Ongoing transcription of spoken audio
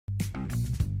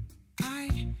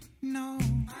I know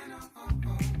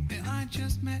that I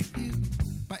just met you,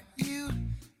 but you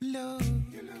look.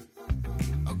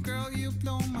 Oh, girl, you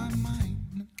blow my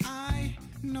mind. I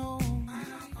know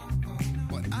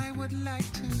what I would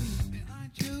like to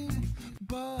do,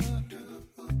 but you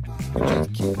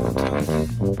just keep on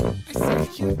talking. I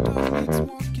say your dog needs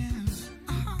walking.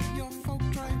 Your folk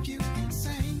drive you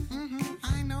insane.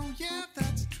 I know, yeah,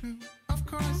 that's true. Of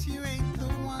course, you ain't the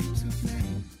one to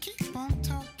blame. Keep on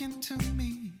talking to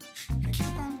me. You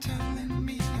keep on telling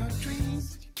me your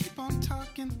dreams. You keep on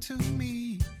talking to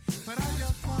me, but I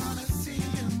just wanna see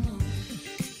you move.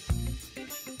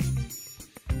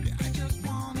 Yeah, I just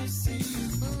wanna see you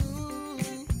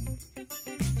move.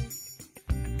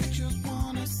 I just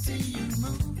wanna see you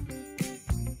move.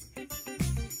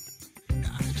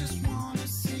 Yeah, I just wanna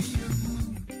see you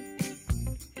move.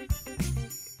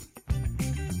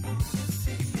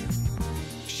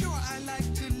 Sure, I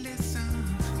like to listen.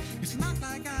 It's not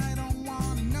like I don't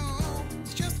wanna know.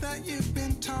 It's just that you've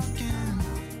been talking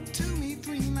to me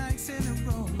 3 nights in a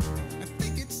row. I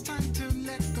think it's time to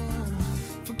let go.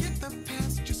 Forget the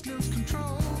past, just lose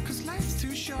control. Cause life's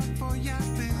too short for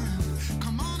yapping.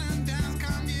 Come on and dance,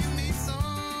 come give me soul.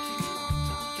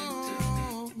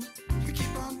 You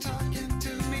keep on talking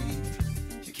to me.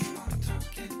 You keep on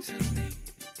talking to me.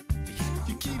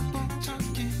 You keep on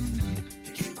talking.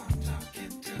 You keep on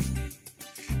talking to me.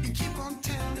 You keep on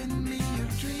telling me your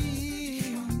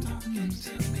dreams.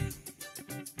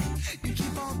 You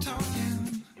keep on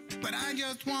talking, but I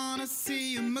just wanna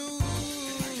see you move.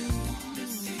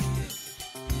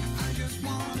 I just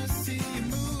wanna see you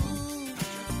move.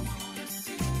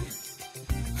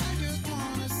 I just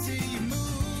wanna see you move.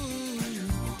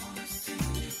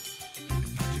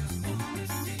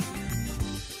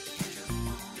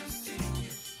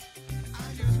 I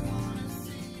just wanna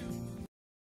see you.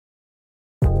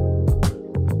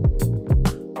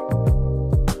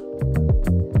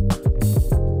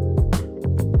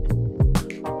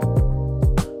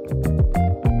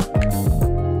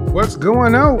 What's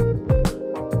going on?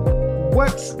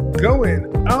 What's going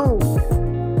on?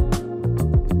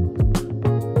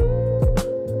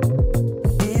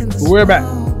 We're back.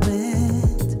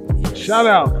 Shout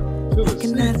out to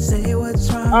the C-I-A.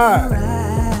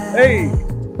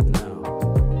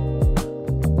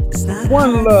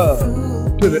 One love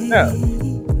to the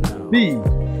F-B-I.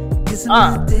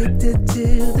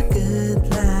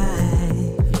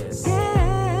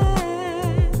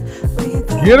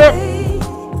 Get up.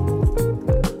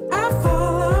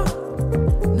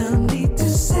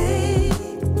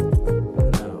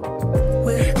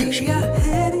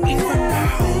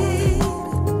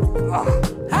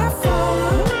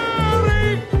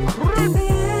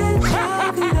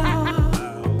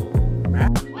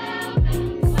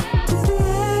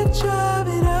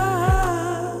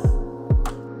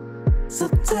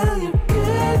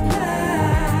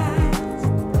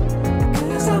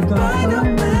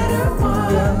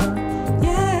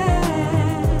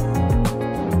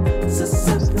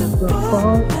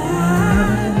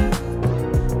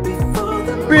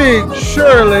 Big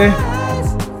Shirley.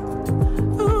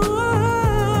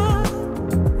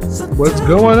 What's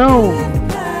going on?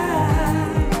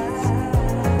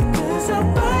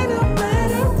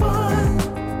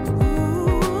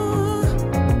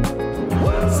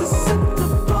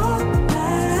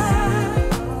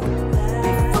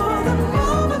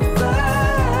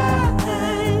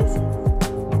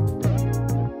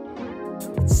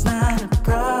 It's not a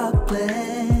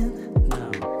problem, no.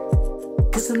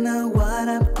 'Cause I know what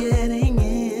I'm getting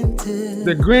into.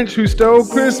 The Grinch who stole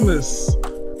Christmas.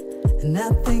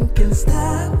 Nothing can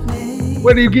stop me.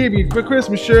 What do you give you for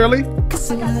Christmas, Shirley?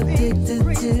 'Cause I'm addicted to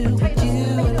what you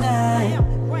and I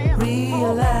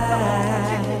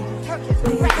realize.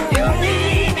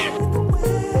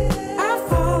 I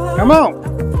follow. Come on.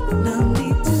 No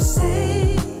need to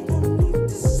say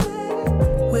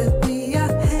where we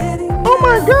are heading. Oh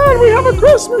my God, we have a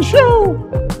Christmas show.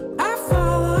 I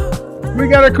follow We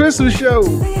got a Christmas show.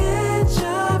 the edge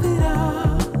of it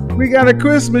all. We got a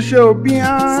Christmas show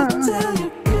beyond. Tell you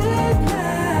good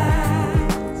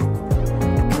night.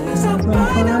 'Cause I'm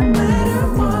fine no matter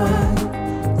what.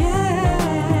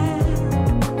 Yeah.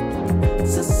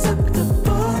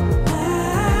 Susceptible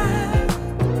now.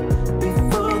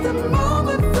 Before the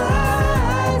moment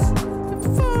flies.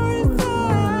 Before it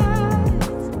flies.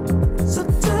 So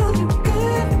tell you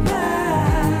good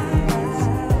night.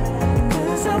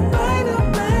 'Cause I'm fine no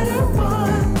matter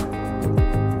what.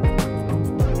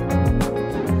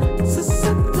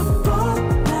 Susceptible.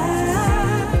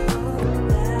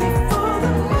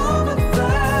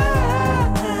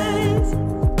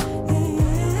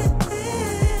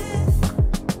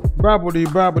 Bobbity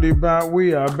bobbity bop.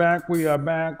 We are back. We are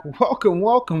back. Welcome,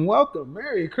 welcome, welcome.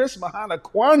 Merry Christmas, Hana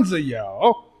Kwanzaa,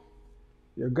 y'all.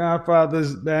 Your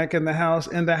Godfather's back in the house,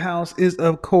 and the house is,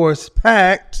 of course,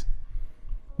 packed.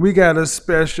 We got a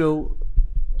special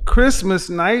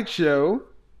Christmas night show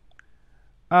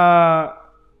for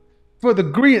the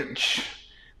Grinch.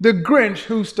 The Grinch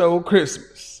who stole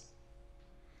Christmas.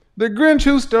 The Grinch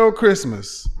who stole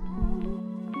Christmas.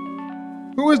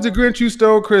 Who is the Grinch who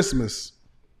stole Christmas?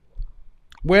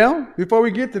 Well, before we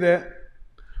get to that,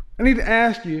 I need to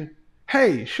ask you,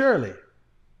 hey, Shirley,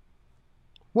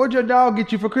 what'd your dog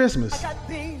get you for Christmas? I got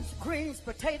beans, greens,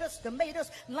 potatoes,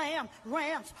 tomatoes, lamb,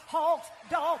 rams, hogs,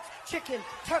 dogs, chicken,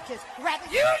 turkeys,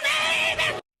 rabbits, you name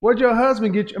it! What'd your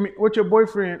husband get you? I mean, what your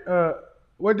boyfriend,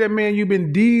 what that man you've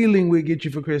been dealing with get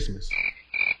you for Christmas?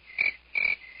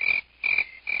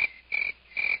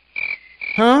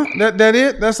 Huh? That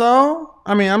it? That's all?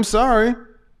 I mean, I'm sorry.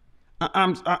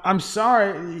 I'm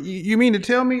sorry. You mean to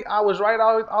tell me I was right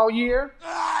all year?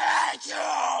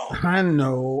 I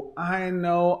know.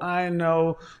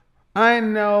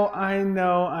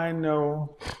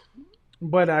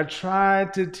 But I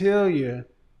tried to tell you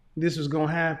this was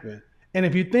gonna happen. And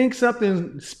if you think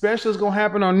something special is gonna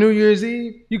happen on New Year's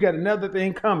Eve, you got another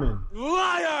thing coming.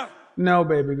 Liar! No,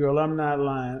 baby girl, I'm not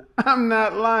lying. I'm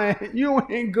not lying. You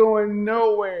ain't going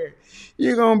nowhere.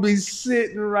 You're going to be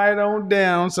sitting right on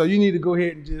down. So you need to go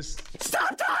ahead and just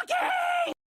Stop talking!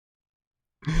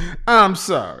 I'm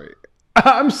sorry.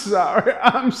 I'm sorry.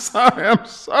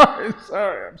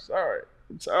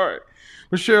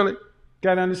 But Shirley,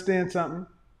 got to understand something.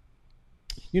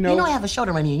 You know I have a show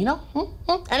to run here, you know?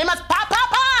 And it must pop, pop,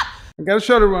 pop! I got a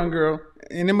show to run, girl.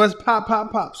 And it must pop,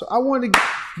 pop, pop. So I want to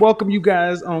welcome you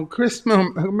guys on Christmas.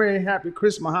 Merry Happy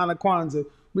Christmas, Hanukkah, Kwanzaa.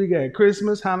 We got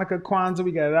Christmas, Hanukkah, Kwanzaa.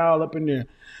 We got it all up in there.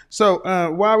 So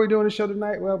why are we doing the show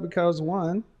tonight? Well, because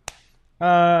one,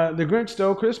 the Grinch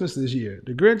stole Christmas this year.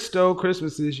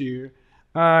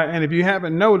 And if you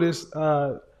haven't noticed,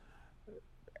 Mavic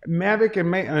and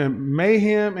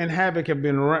Mayhem and Havoc have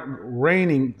been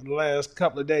raining the last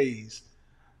couple of days.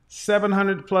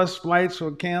 700 plus flights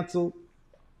were canceled.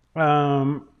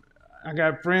 I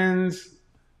got friends,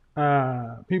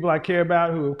 people I care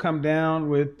about who have come down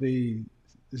with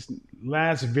this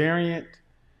last variant.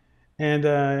 And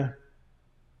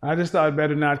I just thought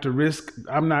better not to risk.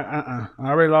 I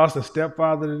already lost a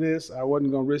stepfather to this. I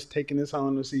wasn't going to risk taking this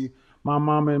home to see my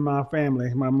mama and my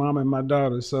family, my mama and my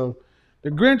daughter. So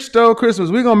the Grinch stole Christmas.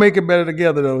 We're going to make it better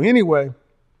together, though. Anyway,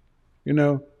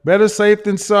 better safe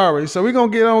than sorry. So we're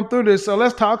going to get on through this. So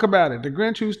let's talk about it. The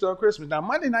Grinch who stole Christmas. Now,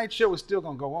 Monday night show is still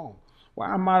going to go on. Why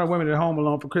are modern women at home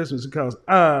alone for Christmas? Because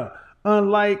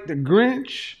unlike the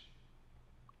Grinch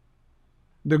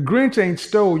ain't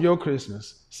stole your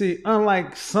Christmas. See,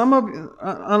 unlike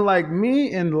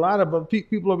me and a lot of other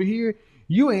people over here,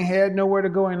 you ain't had nowhere to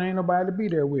go and ain't nobody to be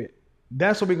there with.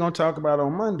 That's what we're going to talk about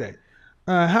on Monday.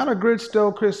 How the Grinch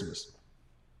stole Christmas.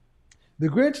 The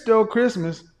Grinch stole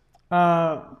Christmas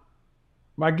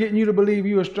by getting you to believe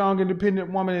you a strong, independent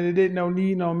woman and it didn't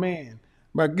need no man.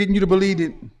 By getting you to believe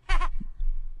it.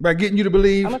 By getting you to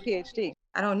believe. I'm a PhD.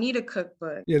 I don't need a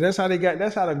cookbook. Yeah, that's how the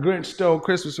Grinch stole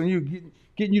Christmas, when you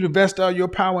getting you to vest all your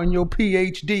power in your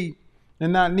PhD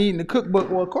and not needing a cookbook.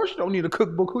 Well, of course you don't need a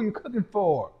cookbook. Who you cooking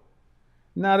for?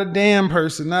 Not a damn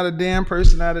person.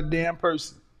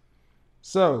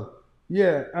 So,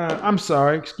 yeah, I'm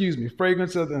sorry. Excuse me.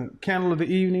 Fragrance of the Candle of the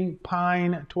Evening,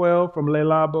 Pine 12 from Le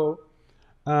Labo.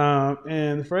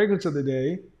 And the fragrance of the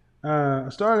day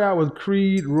started out with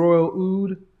Creed Royal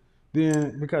Oud,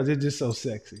 then because it's just so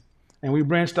sexy. And we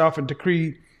branched off into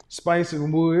Creed Spice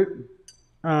and Wood.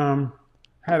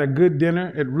 Had a good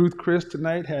dinner at Ruth Chris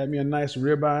tonight. Had me a nice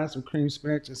ribeye, some cream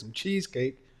spinach, and some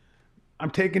cheesecake.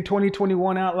 I'm taking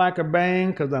 2021 out like a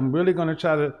bang because I'm really going to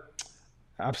try to.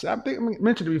 I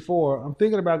mentioned it before. I'm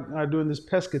thinking about doing this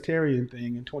pescatarian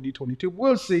thing in 2022.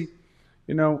 We'll see.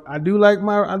 I do like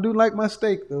my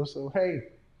steak though. So hey,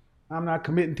 I'm not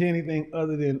committing to anything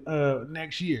other than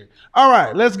next year. All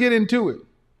right, let's get into it.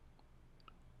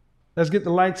 Let's get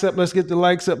the likes up.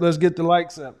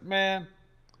 Man,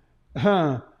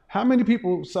 how many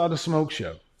people saw the Smoke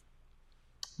Show?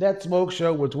 That Smoke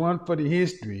Show was one for the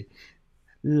history.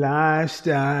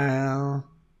 Lifestyle.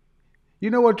 You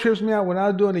know what trips me out? When I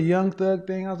was doing the Young Thug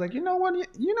thing, I was like, you know what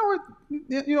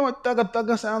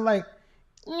Thugga sound like?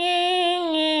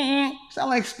 Sound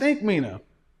like Stink Meena.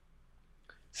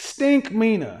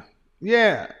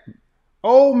 Yeah.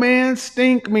 Old man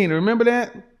Stink Meena. Remember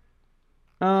that?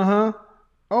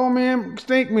 Old man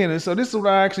Stink Meena. So this is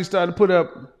what I actually started to put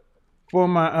up for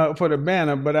my for the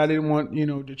banner, but I didn't want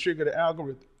to trigger the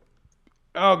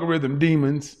algorithm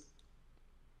demons.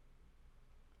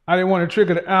 I didn't want to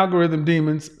trigger the algorithm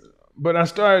demons, but I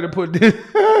started to put this.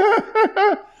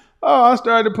 I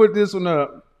started to put this one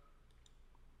up.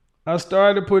 I was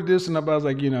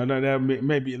like, that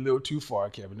may be a little too far,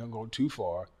 Kevin. Don't go too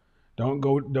far. Don't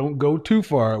go too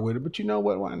far with it. But you know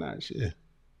what? Why not? Shit.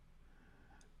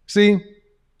 See,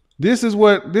 this is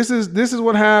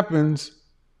what happens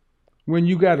when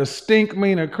you got a stink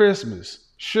mean of Christmas.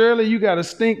 Shirley, you got a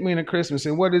stink mean of Christmas.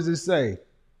 And what does it say?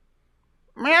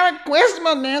 Merry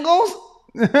Christmas, niggas.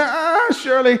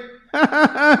 Shirley.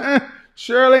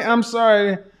 Shirley, I'm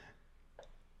sorry.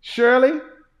 Shirley,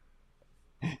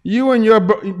 you and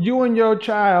your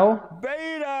child.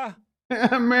 Beta.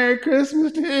 Merry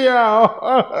Christmas to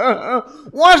y'all.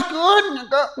 What's good,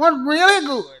 nigga? What's really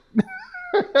good?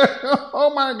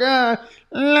 Oh my God.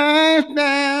 Life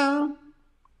down.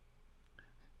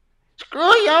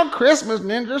 Screw your Christmas,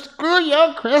 ninja. Screw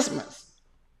your Christmas.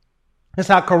 That's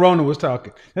how Corona was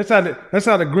talking. That's how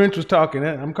the Grinch was talking.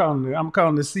 I'm calling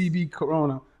the CB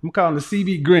Corona. I'm calling the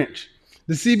CB Grinch.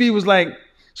 The CB was like,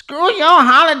 screw your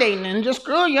holiday, ninja.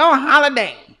 Screw your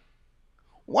holiday.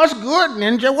 What's good,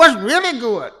 ninja? What's really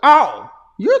good? Oh,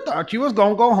 you thought you was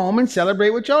going to go home and celebrate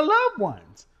with your loved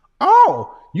ones.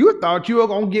 Oh, you thought you were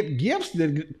going to get gifts.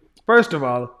 First of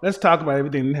all, let's talk about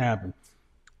everything that happened.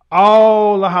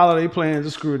 All the holiday plans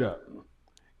are screwed up.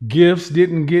 Gifts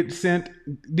didn't get sent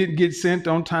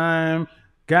on time,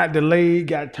 got delayed,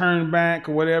 got turned back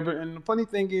or whatever. And the funny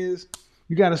thing is,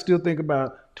 you got to still think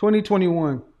about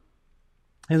 2021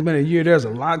 has been a year. There's a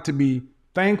lot to be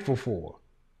thankful for.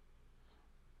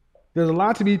 There's a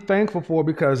lot to be thankful for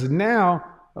because now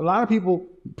a lot of people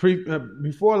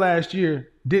before last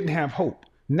year didn't have hope.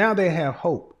 Now they have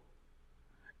hope.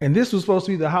 And this was supposed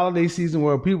to be the holiday season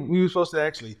where we were supposed to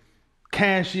actually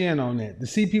cash in on that, to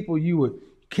see people you were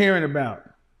caring about.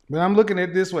 But I'm looking at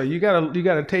it this way. You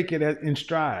gotta take it in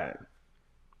stride.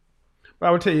 But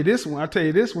I will tell you this one.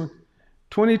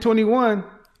 2021,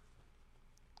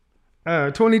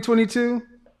 2022.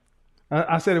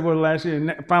 I said it was last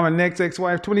year. Find my next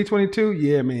ex-wife. 2022.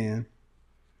 Yeah, man.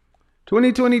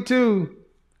 2022.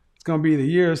 It's gonna be the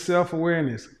year of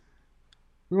self-awareness.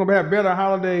 We're gonna have better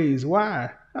holidays. Why?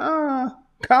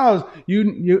 Cause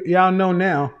y'all know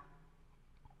now.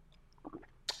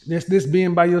 This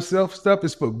being by yourself stuff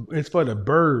is for the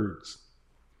birds.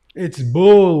 It's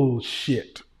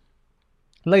bullshit.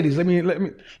 Ladies, let me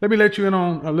let you in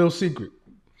on a little secret.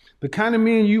 The kind of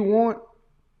men you want,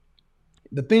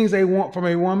 the things they want from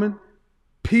a woman: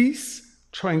 peace,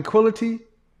 tranquility,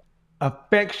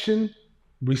 affection,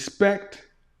 respect,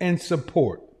 and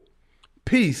support.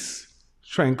 Peace,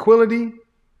 tranquility,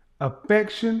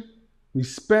 affection,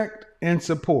 respect, and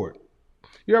support.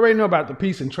 You already know about the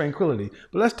peace and tranquility,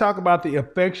 but let's talk about the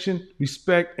affection,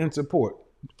 respect, and support.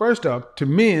 First off, to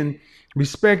men,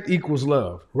 respect equals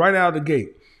love right out of the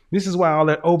gate. This is why all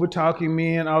that over-talking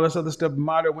men, all this other stuff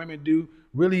modern women do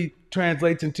really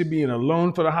translates into being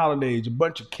alone for the holidays, a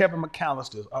bunch of Kevin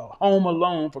McAllisters, home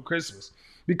alone for Christmas,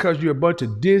 because you're a bunch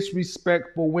of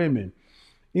disrespectful women.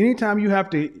 Anytime you have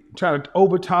to try to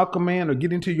over-talk a man or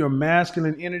get into your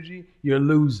masculine energy, you're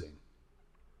losing.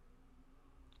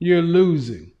 You're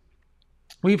losing.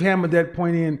 We've hammered that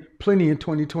point in plenty in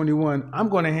 2021. I'm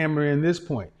going to hammer in this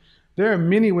point. There are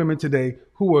many women today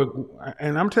who are,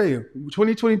 and I'm telling you,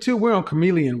 2022, we're on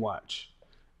chameleon watch.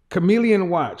 Chameleon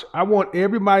watch. I want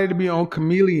everybody to be on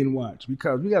chameleon watch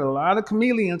because we got a lot of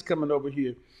chameleons coming over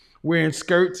here wearing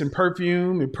skirts and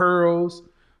perfume and pearls,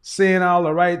 saying all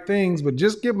the right things, but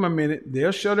just give them a minute.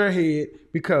 They'll show their head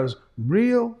because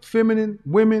real feminine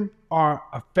women are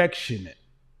affectionate.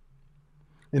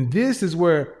 And this is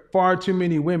where far too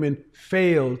many women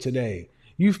fail today.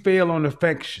 You fail on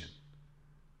affection.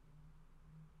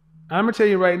 I'm gonna tell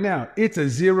you right now, it's a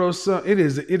zero sum. It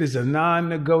is a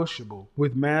non-negotiable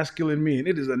with masculine men.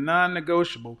 It is a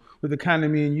non-negotiable with the kind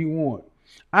of men you want.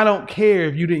 I don't care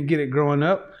if you didn't get it growing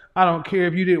up. I don't care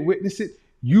if you didn't witness it.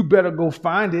 You better go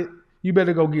find it. You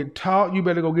better go get taught. You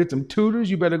better go get some tutors.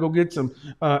 You better go get some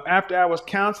after hours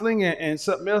counseling and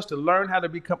something else to learn how to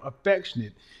become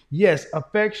affectionate. Yes,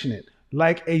 affectionate,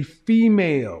 like a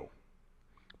female.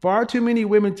 Far too many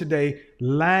women today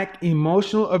lack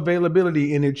emotional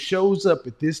availability, and it shows up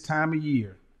at this time of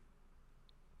year.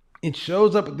 It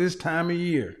shows up at this time of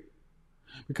year.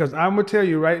 Because I'm going to tell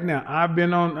you right now, I've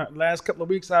been on last couple of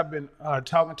weeks, I've been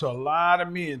talking to a lot of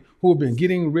men who have been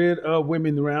getting rid of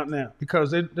women around now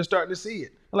because they're starting to see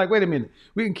it. I'm like, wait a minute,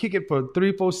 we can kick it for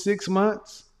 3, 4, 6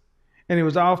 months. And it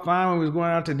was all fine when we was going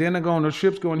out to dinner, going on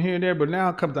trips, going here and there. But now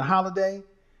it comes the holiday.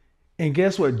 And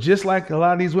guess what? Just like a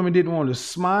lot of these women didn't want to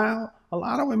smile, a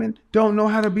lot of women don't know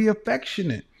how to be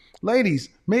affectionate. Ladies,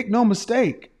 make no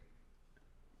mistake.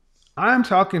 I'm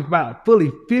talking about fully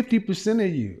 50%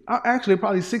 of you, actually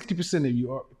probably 60% of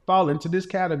you fall into this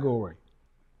category.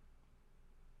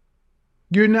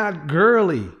 You're not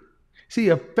girly. See,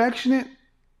 affectionate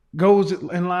goes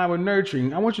in line with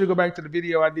nurturing. I want you to go back to the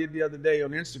video I did the other day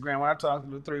on Instagram when I talked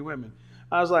to the 3 women.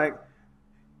 I was like,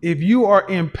 if you are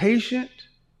impatient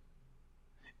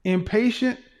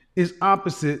is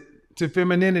opposite to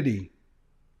femininity.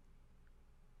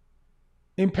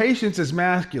 Impatience is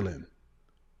masculine.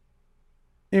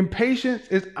 Impatience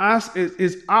is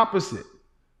opposite.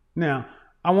 Now,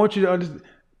 I want you to understand.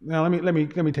 Now, let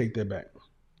me take that back.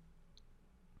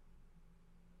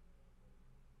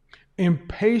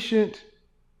 Impatient,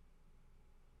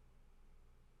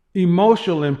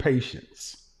 emotional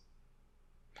impatience.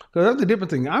 Because that's the different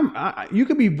thing. You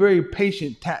can be very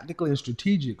patient tactically and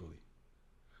strategically,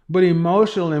 but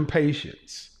emotional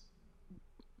impatience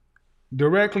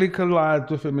directly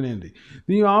collides with femininity.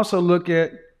 Then you also look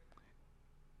at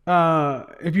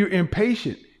if you're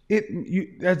impatient,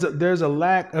 there's a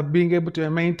lack of being able to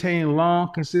maintain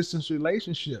long, consistent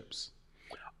relationships.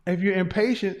 If you're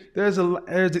impatient, there's an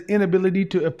inability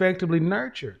to effectively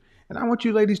nurture. And I want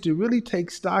you ladies to really take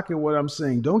stock in what I'm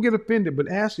saying. Don't get offended, but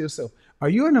ask yourself, are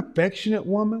you an affectionate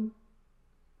woman?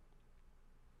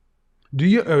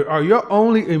 Are your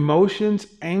only emotions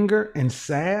anger and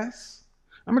sass?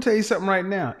 I'm gonna tell you something right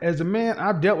now. As a man,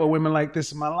 I've dealt with women like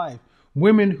this in my life.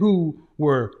 Women who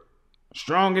were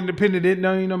strong, independent, didn't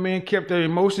know, man, kept their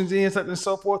emotions in, something and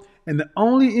so forth. And the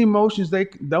only emotions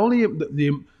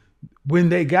when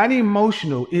they got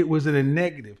emotional, it was in a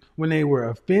negative, when they were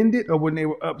offended or when they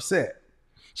were upset.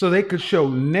 So they could show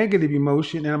negative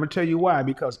emotion. And I'm going to tell you why.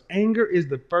 Because anger is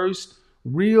the first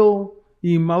real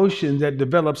emotion that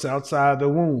develops outside the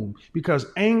womb. Because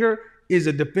anger is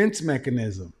a defense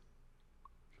mechanism.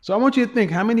 So I want you to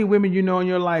think how many women you know in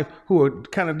your life who are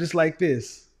kind of just like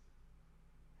this.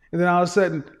 And then all of a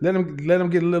sudden, let them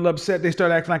get a little upset. They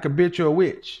start acting like a bitch or a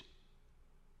witch.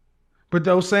 But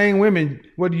those same women,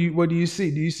 what do you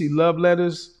see? Do you see love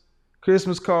letters,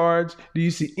 Christmas cards? Do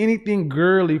you see anything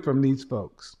girly from these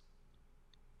folks?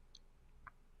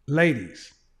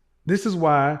 Ladies, this is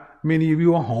why many of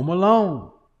you are home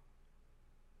alone.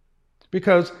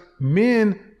 Because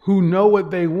men who know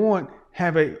what they want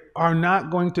are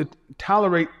not going to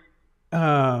tolerate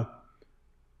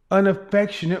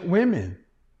unaffectionate women.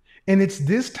 And it's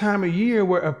this time of year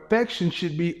where affection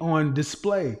should be on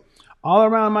display. All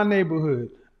around my neighborhood,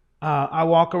 I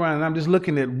walk around and I'm just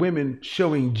looking at women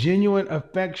showing genuine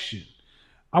affection.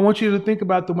 I want you to think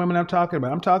about the women I'm talking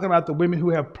about. I'm talking about the women who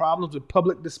have problems with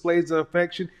public displays of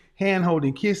affection,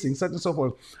 hand-holding, kissing, such and so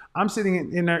forth. I'm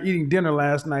sitting in there eating dinner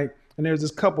last night, and there's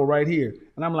this couple right here.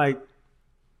 And I'm like,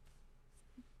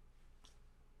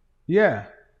 yeah.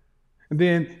 And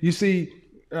then you see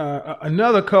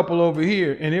another couple over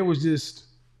here, and it was just,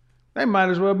 they might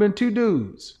as well have been 2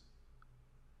 dudes.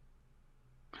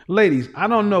 Ladies, I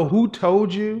don't know who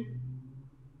told you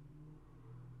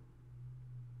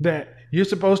that you're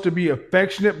supposed to be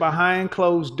affectionate behind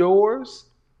closed doors,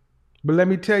 but let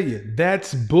me tell you,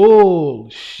 that's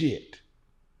bullshit.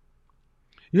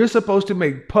 You're supposed to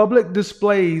make public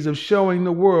displays of showing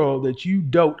the world that you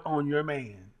dote on your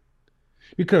man.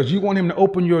 Because you want him to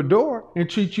open your door and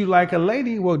treat you like a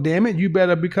lady. Well, damn it, you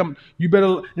better.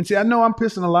 And see, I know I'm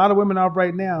pissing a lot of women off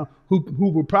right now who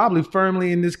were probably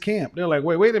firmly in this camp. They're like,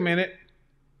 wait a minute.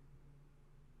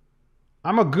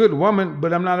 I'm a good woman,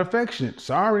 but I'm not affectionate.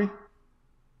 Sorry.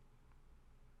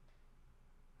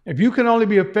 If you can only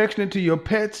be affectionate to your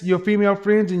pets, your female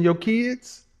friends, and your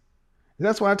kids,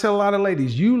 that's why I tell a lot of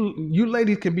ladies, you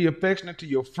ladies can be affectionate to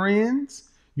your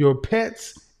friends, your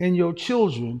pets, and your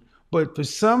children. But for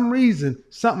some reason,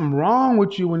 something wrong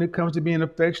with you when it comes to being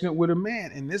affectionate with a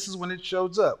man. And this is when it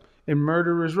shows up in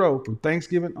Murderer's Row from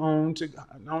Thanksgiving on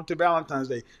to Valentine's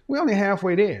Day. We're only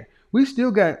halfway there. We still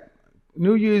got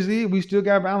New Year's Eve. We still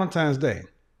got Valentine's Day.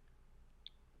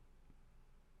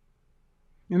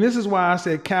 And this is why I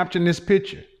said caption this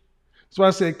picture. That's why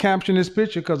I said caption this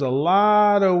picture, because a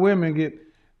lot of women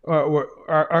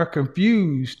are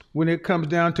confused when it comes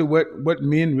down to what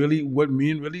men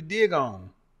really dig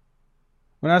on.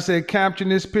 When I said caption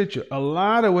this picture, a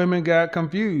lot of women got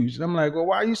confused. I'm like, well,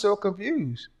 why are you so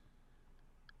confused?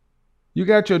 You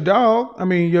got your dog. I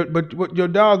mean, your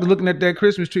dog is looking at that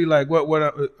Christmas tree like,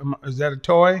 what is that a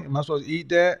toy? Am I supposed to eat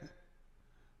that?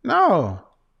 No.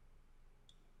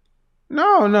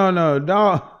 Dog. No.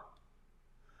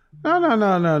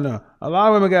 A lot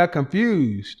of women got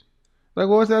confused. Like,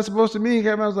 what's that supposed to mean?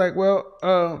 I was like,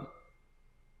 well,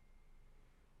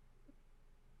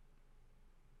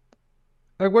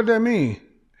 like, what that mean?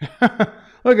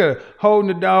 Look at her holding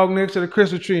the dog next to the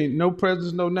Christmas tree. No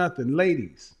presents, no nothing.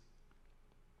 Ladies,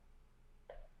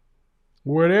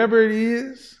 whatever it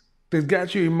is that's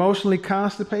got you emotionally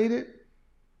constipated,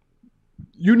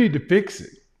 you need to fix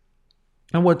it.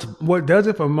 And what does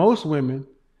it for most women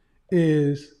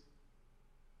is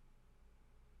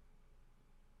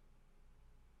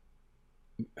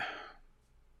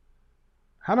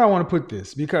how do I want to put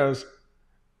this? Because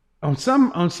on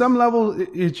some level,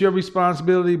 it's your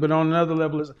responsibility, but on another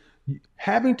level, it's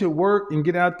having to work and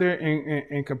get out there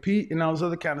and compete and all this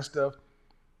other kind of stuff.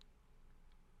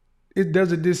 It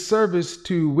does a disservice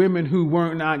to women who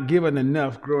weren't not given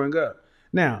enough growing up.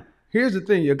 Now, here's the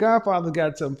thing. Your godfather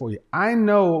got something for you. I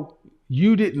know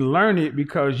you didn't learn it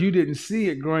because you didn't see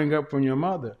it growing up from your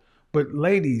mother. But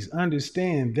ladies,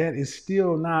 understand that is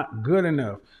still not good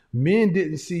enough. Men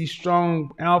didn't see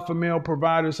strong alpha male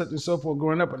providers, such and so forth,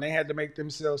 growing up, and they had to make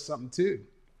themselves something too.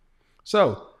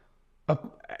 So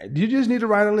you just need to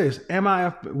write a list.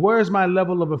 Where's my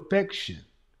level of affection?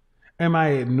 Am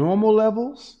I at normal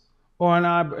levels?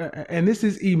 And this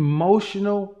is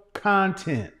emotional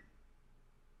content.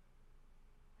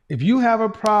 If you have a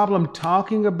problem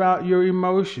talking about your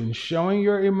emotions, showing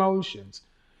your emotions,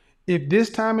 if this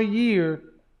time of year,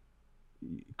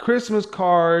 Christmas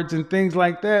cards and things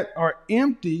like that are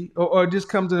empty or just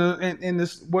comes in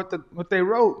this what they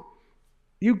wrote,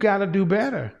 you got to do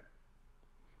better,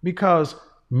 because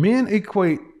men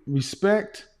equate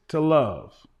respect to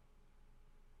love.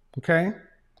 Okay?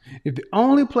 If the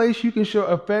only place you can show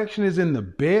affection is in the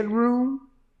bedroom,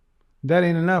 that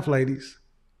ain't enough, ladies,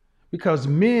 because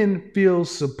men feel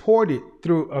supported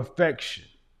through affection.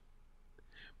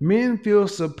 Men feel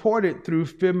supported through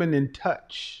feminine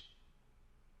touch.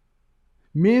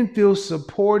 Men feel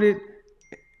supported.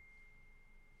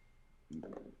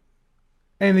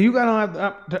 And you got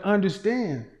to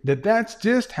understand that that's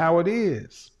just how it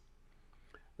is.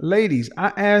 Ladies,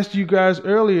 I asked you guys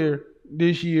earlier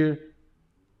this year,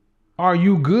 are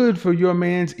you good for your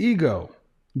man's ego?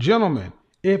 Gentlemen,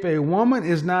 if a woman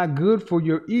is not good for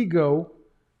your ego,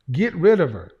 get rid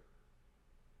of her.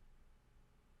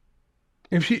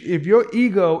 If your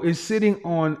ego is sitting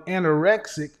on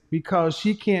anorexic because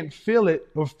she can't feel it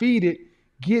or feed it,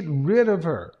 get rid of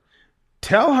her.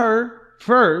 Tell her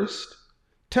first.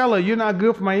 Tell her you're not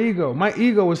good for my ego. My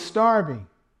ego is starving.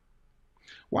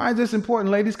 Why is this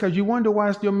important, ladies? Because you wonder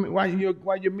why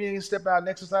your men step out and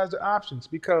exercise their options,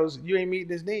 because you ain't meeting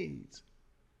his needs.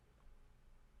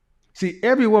 See,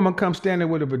 every woman comes standing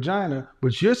with a vagina,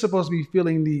 but you're supposed to be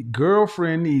feeling the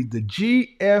girlfriend needs, the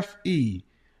GFE.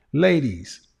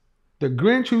 Ladies, the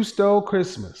Grinch Who Stole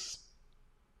Christmas,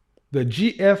 the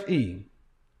GFE,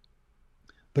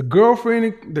 the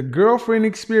girlfriend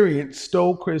experience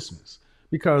stole Christmas,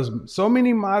 because so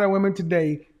many modern women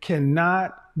today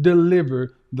cannot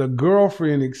deliver the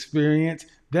girlfriend experience.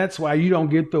 That's why you don't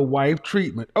get the wife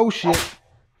treatment. Oh shit.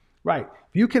 Right.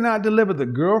 If you cannot deliver the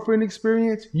girlfriend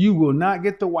experience, you will not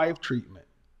get the wife treatment.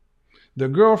 The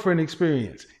girlfriend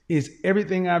experience is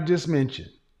everything I've just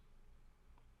mentioned.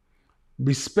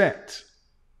 Respect,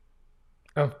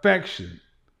 affection,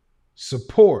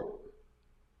 support,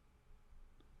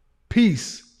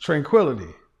 peace,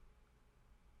 tranquility.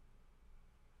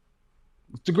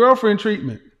 It's the girlfriend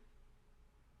treatment.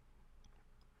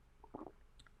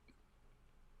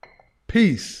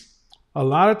 Peace. A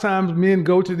lot of times men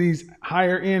go to these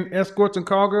higher end escorts and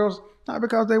call girls, not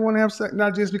because they want to have sex,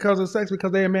 not just because of sex,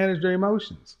 because they manage their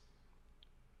emotions.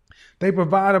 They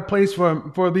provide a place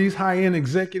for these high-end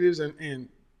executives and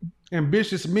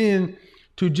ambitious men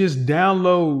to just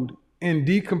download and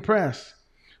decompress.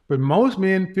 But most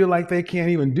men feel like they can't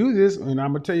even do this. And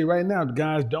I'm going to tell you right now,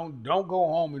 guys, don't go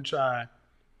home and try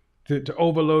to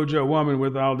overload your woman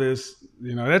with all this.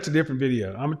 You know, that's a different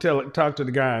video. I'm going to talk to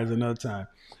the guys another time.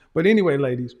 But anyway,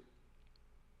 ladies,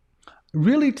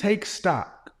 really take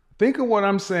stock. Think of what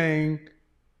I'm saying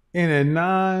in a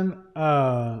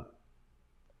non-emotional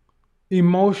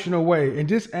way, and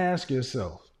just ask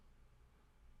yourself,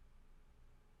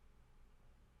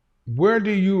 where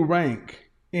do you rank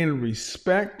in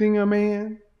respecting a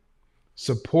man,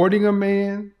 supporting a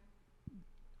man,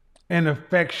 and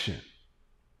affection?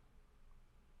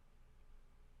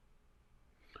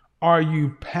 Are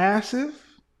you passive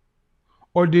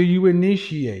or do you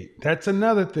initiate? That's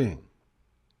another thing.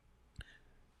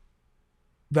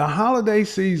 The holiday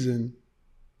season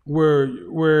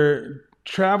where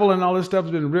travel and all this stuff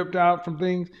has been ripped out from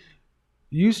things,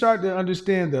 you start to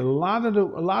understand that a lot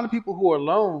of people who are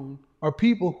alone are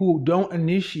people who don't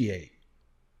initiate.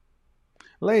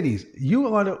 Ladies,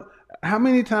 how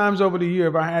many times over the year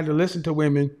have I had to listen to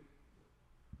women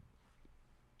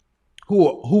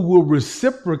who will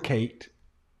reciprocate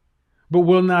but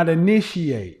will not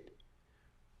initiate.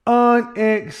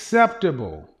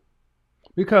 Unacceptable.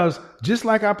 Because just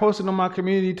like I posted on my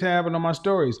community tab and on my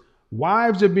stories,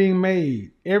 wives are being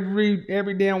made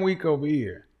every damn week over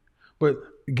here. But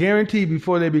guaranteed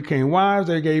before they became wives,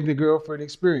 they gave the girlfriend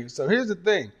experience. So here's the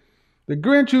thing. The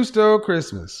Grinch Who Stole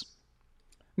Christmas.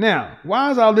 Now,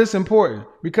 why is all this important?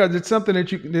 Because it's something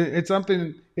that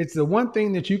it's the one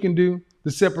thing that you can do to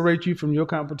separate you from your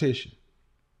competition.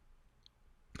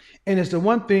 And it's the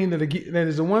one thing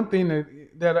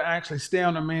that'll actually stay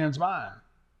on a man's mind.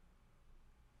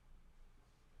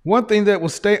 One thing that will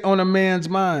stay on a man's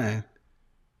mind.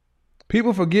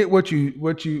 People forget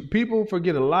people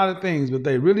forget a lot of things, but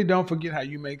they really don't forget how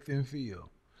you make them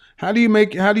feel. How do you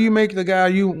make a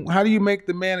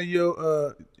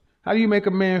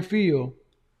man feel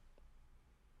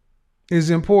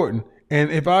is important. And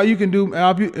if all you can do,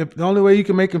 if the only way you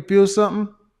can make him feel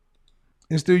something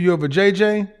is through you of a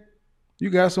JJ, you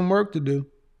got some work to do.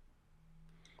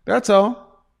 That's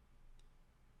all.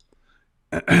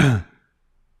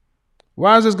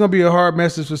 Why is this going to be a hard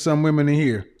message for some women to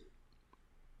hear?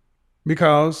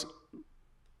 Because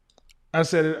I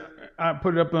said it, I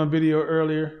put it up on video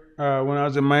earlier when I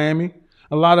was in Miami.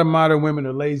 A lot of modern women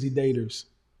are lazy daters.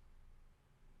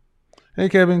 Hey,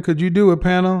 Kevin, could you do a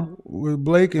panel with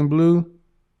Blake and Blue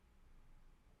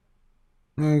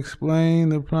and explain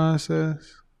the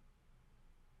process?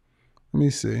 Let me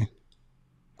see.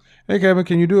 Hey, Kevin,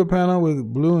 can you do a panel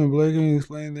with Blue and Blake and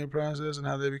explain their process and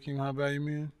how they became high value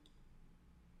men?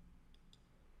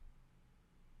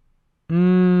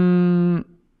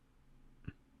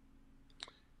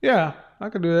 Yeah, I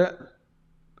could do that.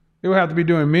 It would have to be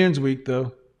during Men's Week,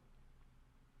 though.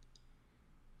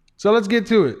 So let's get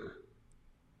to it.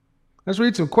 Let's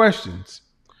read some questions.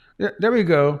 Yeah, there we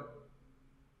go.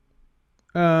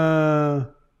 I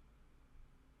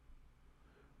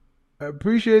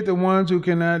appreciate the ones who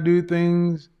cannot do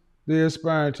things they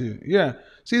aspire to. Yeah.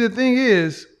 See, the thing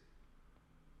is,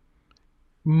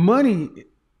 money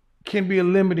can be a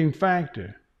limiting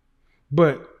factor,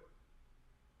 but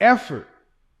effort.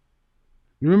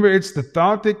 Remember, it's the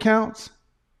thought that counts.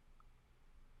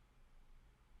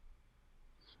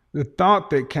 The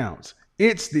thought that counts.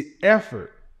 It's the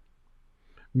effort.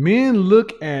 Men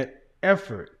look at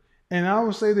effort. And I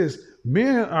will say this,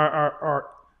 men are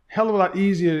hell of a lot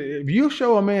easier. If you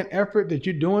show a man effort that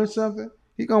you're doing something,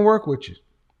 he's going to work with you.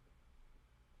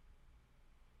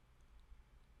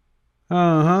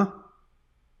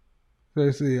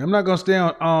 Let's see. I'm not going to stay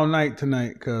on all night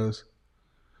tonight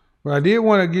but I did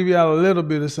want to give y'all a little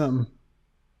bit of something.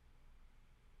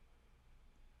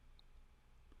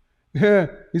 Yeah,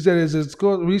 he said it's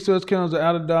research kennels are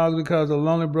out of dogs because of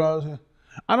lonely bros.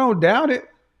 I don't doubt it.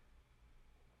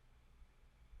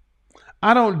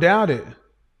 I don't doubt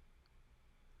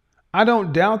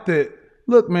that.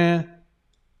 Look, man,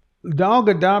 dog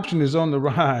adoption is on the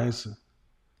rise.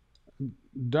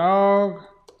 Dog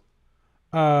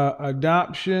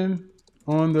adoption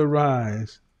on the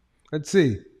rise. Let's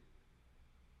see.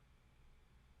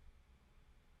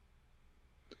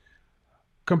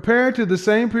 Compared to the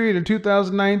same period in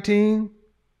 2019,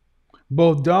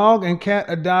 both dog and cat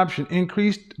adoption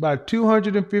increased by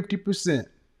 250%.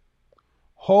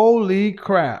 Holy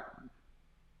crap.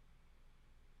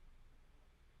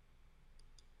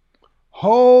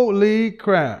 Holy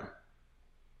crap.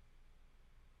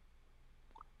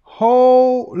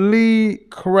 Holy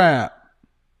crap.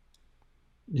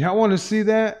 Y'all want to see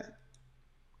that?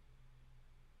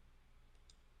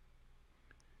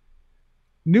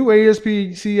 New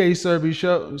ASPCA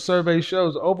survey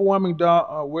shows overwhelming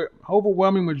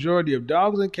majority of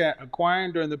dogs and cats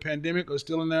acquired during the pandemic are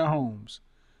still in their homes.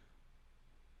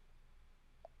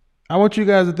 I want you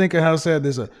guys to think of how sad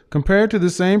this is. Compared to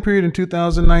the same period in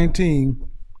 2019,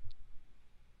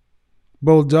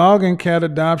 both dog and cat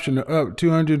adoption are up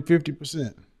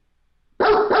 250%.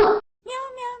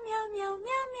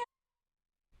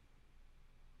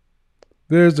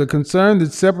 There's a concern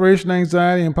that separation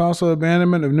anxiety and possible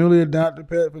abandonment of newly adopted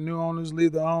pets for new owners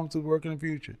leave the home to work in the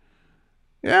future.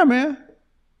 Yeah, man.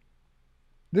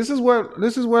 This is what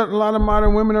a lot of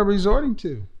modern women are resorting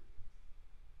to.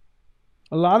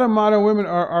 A lot of modern women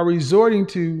are resorting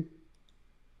to.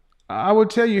 I will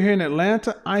tell you, here in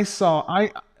Atlanta,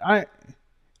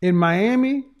 in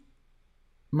Miami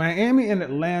and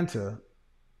Atlanta,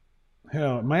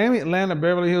 Miami, Atlanta,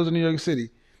 Beverly Hills, and New York City.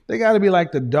 They got to be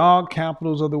like the dog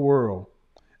capitals of the world.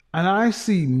 And I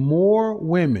see more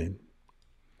women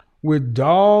with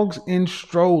dogs in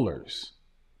strollers.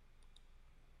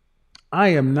 I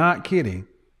am not kidding.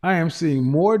 I am seeing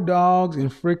more dogs in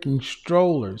freaking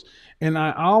strollers. And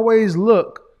I always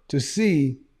look to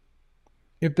see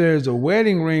if there's a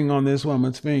wedding ring on this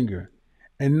woman's finger.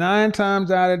 And 9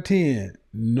 times out of 10,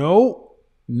 nope,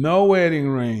 no wedding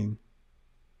ring.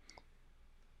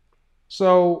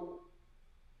 So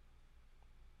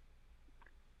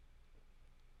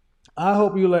I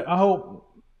hope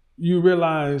you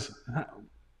realize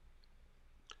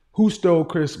who stole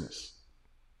Christmas.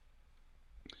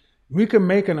 We can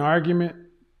make an argument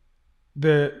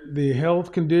that the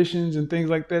health conditions and things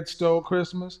like that stole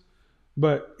Christmas,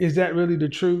 but is that really the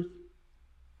truth?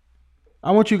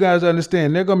 I want you guys to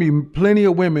understand there are going to be plenty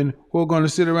of women who are going to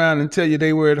sit around and tell you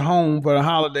they were at home for the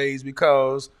holidays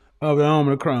because of the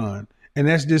Omicron. And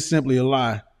that's just simply a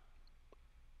lie.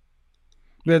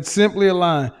 That's simply a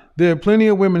lie. There are plenty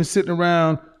of women sitting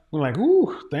around like,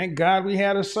 ooh, thank God we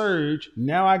had a surge.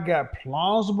 Now I got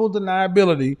plausible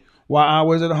deniability while I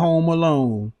was at home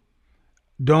alone.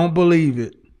 Don't believe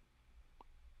it.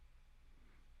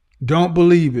 Don't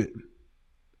believe it.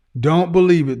 Don't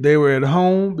believe it. They were at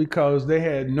home because they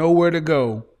had nowhere to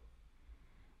go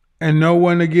and no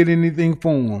one to get anything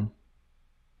for them.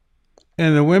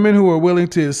 And the women who are willing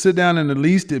to sit down and at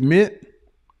least admit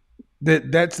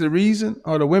that that's the reason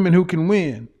are the women who can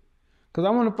win. Because I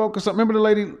want to focus on, remember the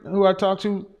lady who I talked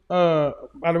to about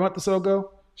a month or so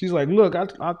ago? She's like, look,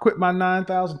 I quit my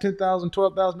 $9,000, $10,000,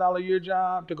 $12,000 a year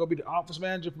job to go be the office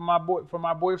manager for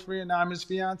my boyfriend. Now I'm his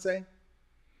fiance.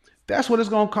 That's what it's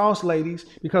going to cost, ladies,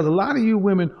 because a lot of you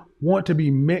women want to be,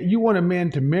 you want a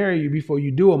man to marry you before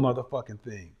you do a motherfucking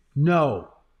thing. No.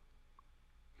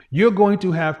 You're going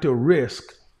to have to risk,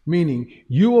 meaning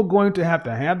you are going to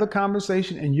have the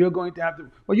conversation and you're going to have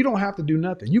to, well, you don't have to do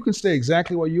nothing. You can stay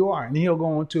exactly where you are. And he'll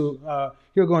go into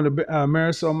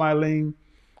Marisol Mylene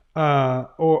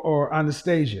or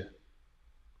Anastasia.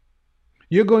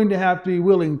 You're going to have to be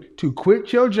willing to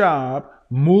quit your job,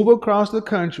 move across the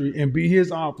country and be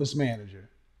his office manager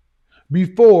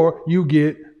before you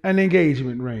get an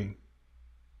engagement ring.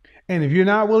 And if you're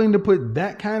not willing to put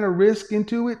that kind of risk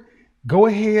into it, go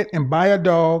ahead and buy a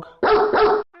dog.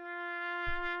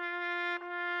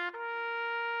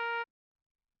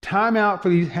 Time out for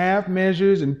these half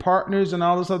measures and partners and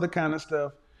all this other kind of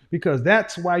stuff, because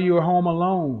that's why you're home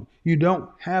alone. You don't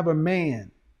have a man.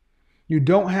 You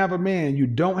don't have a man. You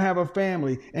don't have a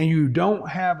family, and you don't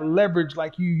have leverage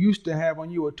like you used to have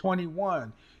when you were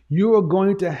 21. You are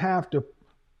going to have to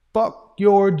fuck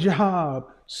your job,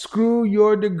 screw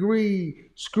your degree,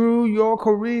 screw your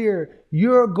career.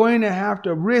 You're going to have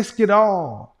to risk it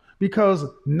all because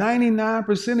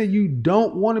 99% of you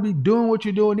don't want to be doing what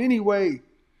you're doing anyway.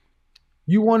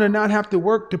 You want to not have to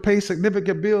work to pay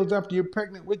significant bills after you're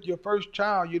pregnant with your first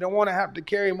child. You don't want to have to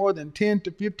carry more than 10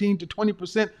 to 15 to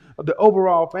 20% of the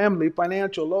overall family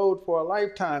financial load for a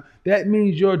lifetime. That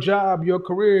means your job, your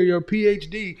career, your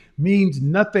PhD means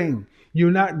nothing.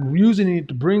 You're not using it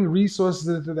to bring resources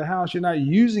into the house. You're not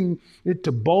using it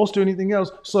to bolster anything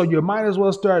else. So you might as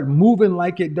well start moving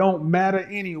like it don't matter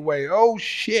anyway. Oh,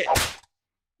 shit.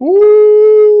 Ooh.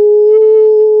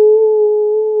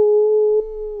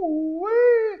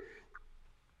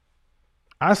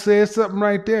 I said something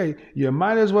right there. You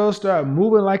might as well start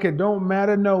moving like it don't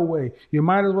matter no way. You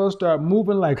might as well start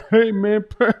moving like, hey, man,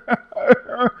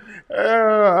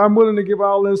 I'm willing to give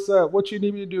all this up. What you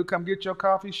need me to do? Come get your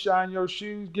coffee, shine your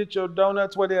shoes, get your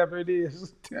donuts, whatever it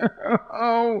is.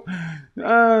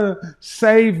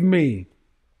 Save me.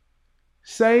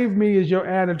 Save me is your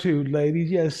attitude,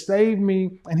 ladies. Yes, save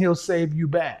me and he'll save you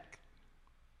back.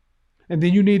 And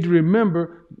then you need to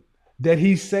remember that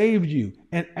he saved you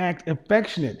and act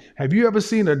affectionate. Have you ever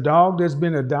seen a dog that's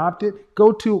been adopted?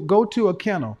 Go to a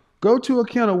kennel. Go to a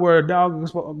kennel where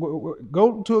dogs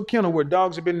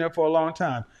have been there for a long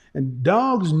time. And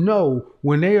dogs know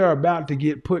when they are about to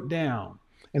get put down.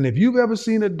 And if you've ever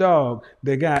seen a dog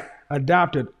that got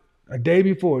adopted a day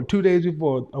before, 2 days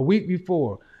before, a week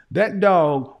before, that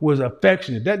dog was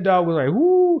affectionate. That dog was like,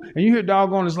 whoo. And you hear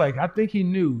dog on, it's like, I think he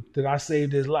knew that I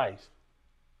saved his life.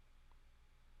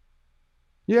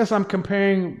 Yes, I'm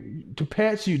comparing to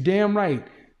pets. You damn right.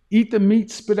 Eat the meat,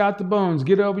 spit out the bones.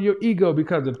 Get over your ego,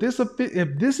 because if this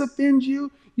offends you,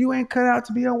 you ain't cut out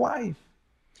to be a wife.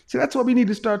 See, that's what we need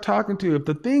to start talking to. If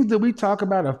the things that we talk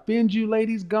about offend you,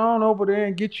 ladies, go on over there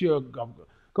and get you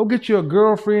a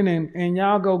girlfriend and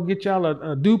y'all go get y'all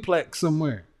a duplex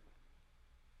somewhere.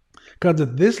 Because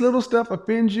if this little stuff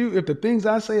offends you, if the things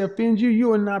I say offend you,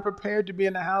 you are not prepared to be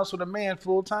in the house with a man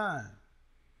full time.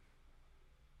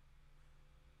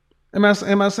 Am I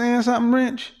saying something,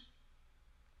 Wrench?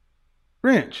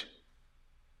 Wrench.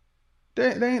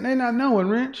 They not knowing,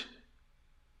 Wrench.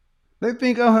 They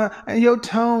think, and your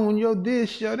tone, your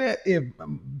this, your that. If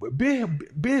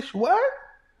bitch, what?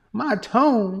 My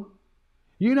tone.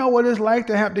 You know what it's like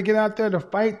to have to get out there to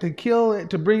fight, to kill it,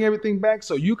 to bring everything back,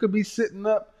 so you could be sitting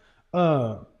up,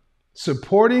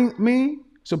 supporting me,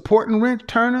 supporting Rich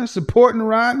Turner, supporting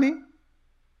Rodney.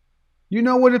 You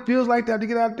know what it feels like to have to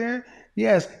get out there?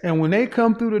 Yes. And when they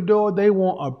come through the door, they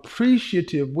want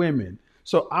appreciative women.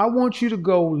 So I want you to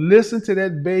go listen to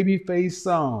that Babyface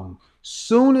song.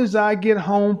 Soon as I get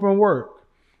home from work,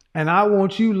 and I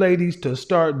want you ladies to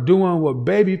start doing what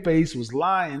Babyface was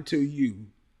lying to you.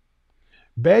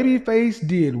 Babyface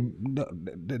did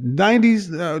the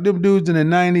 90s, them dudes in the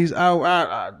 90s.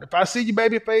 If I see you,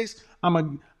 Babyface,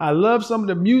 I love some of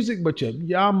the music, but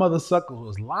y'all mother suckers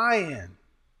was lying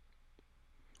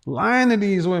to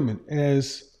these women.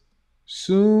 As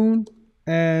soon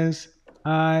as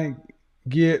I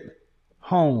get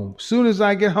home,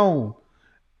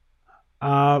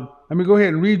 let me go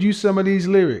ahead and read you some of these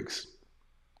lyrics.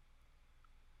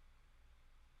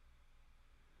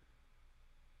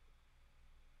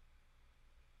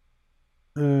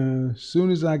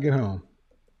 Soon as I get home.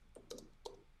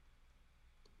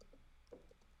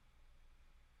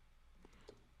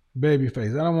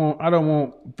 Babyface. I don't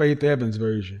want Faith Evans'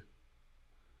 version.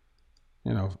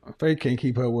 You know, Faith can't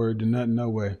keep her word to nothing, no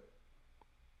way.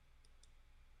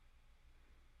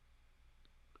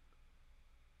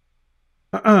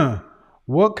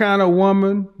 What kind of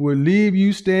woman would leave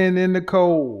you standing in the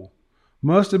cold?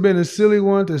 Must have been a silly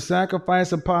one to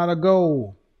sacrifice a pot of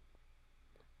gold.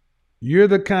 You're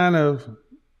the kind of,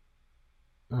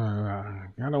 I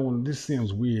don't want, this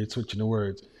seems weird switching the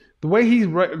words. The way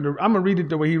I'm going to read it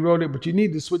the way he wrote it, but you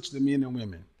need to switch the men and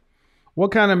women.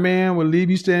 What kind of man would leave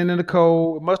you standing in the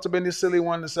cold? It must have been the silly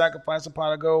one to sacrifice a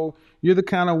pot of gold. You're the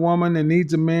kind of woman that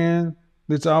needs a man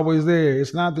that's always there.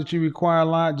 It's not that you require a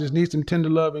lot, just need some tender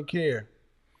love and care.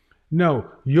 No,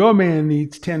 your man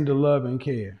needs tender love and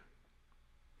care.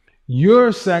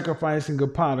 You're sacrificing a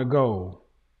pot of gold.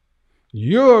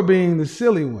 You're being the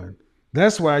silly one.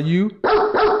 That's why you.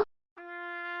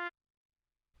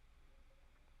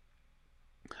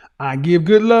 I give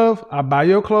good love. I buy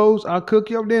your clothes. I'll cook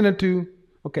your dinner too.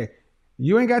 Okay.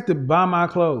 You ain't got to buy my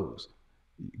clothes.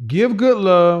 Give good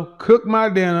love. Cook my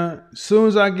dinner. As soon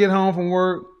as I get home from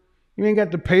work, you ain't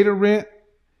got to pay the rent.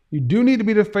 You do need to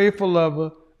be the faithful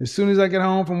lover. As soon as I get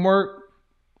home from work,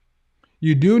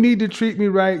 you do need to treat me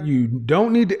right. You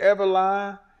don't need to ever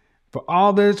lie. For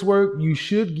all that it's worth, you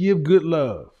should give good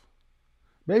love.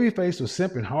 Babyface was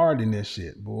simping hard in this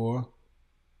shit, boy.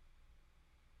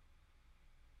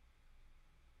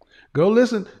 Go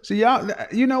listen. See, y'all,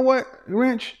 you know what,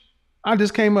 Wrench? I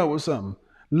just came up with something.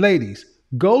 Ladies,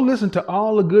 go listen to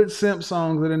all the good simp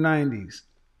songs of the 90s.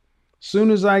 Soon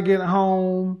as I get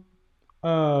home,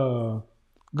 go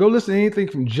listen to anything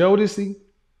from Jodeci,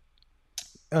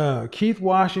 Keith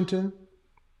Washington,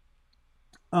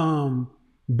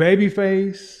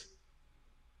 Babyface,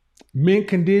 Mint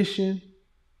Condition.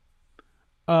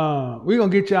 We're gonna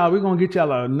get y'all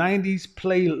a 90s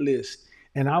playlist.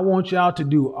 And I want y'all to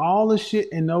do all the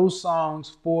shit in those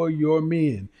songs for your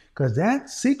men. Because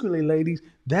that's secretly, ladies,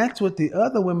 that's what the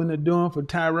other women are doing for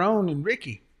Tyrone and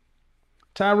Ricky.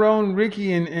 Tyrone,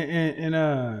 Ricky,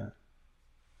 and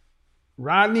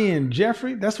Rodney and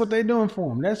Jeffrey, that's what they're doing for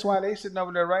them. That's why they sitting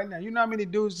over there right now. You know how many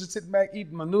dudes just sitting back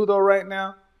eating menudo right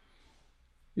now?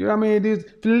 You know how many dudes?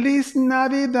 Feliz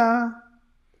Navidad.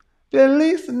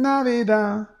 Feliz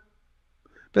Navidad.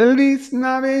 Feliz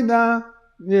Navidad.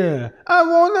 Yeah. I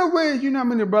wanna wish. You know how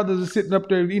many brothers are sitting up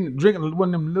there drinking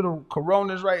one of them little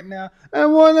Coronas right now? I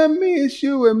wanna miss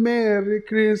you a Merry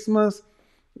Christmas.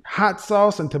 Hot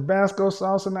sauce and Tabasco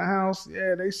sauce in the house.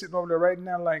 Yeah, they sitting over there right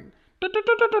now like.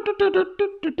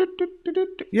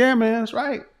 Yeah, man, that's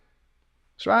right.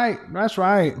 That's right. That's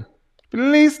right.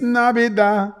 Feliz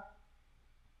Navidad.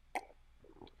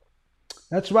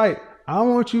 That's right. I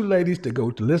want you ladies to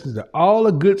go to listen to all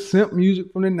the good simp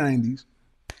music from the 90s.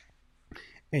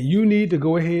 And you need to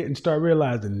go ahead and start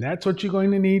realizing that's what you're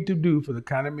going to need to do for the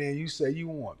kind of man you say you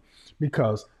want.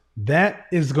 Because that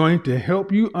is going to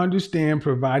help you understand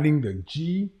providing the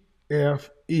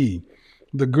GFE,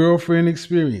 the girlfriend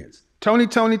experience. Tony,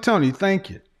 thank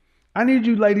you. I need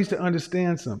you ladies to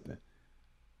understand something.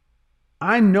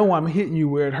 I know I'm hitting you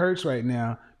where it hurts right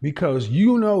now because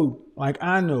you know, like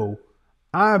I know,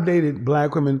 I've dated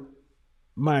black women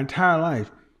my entire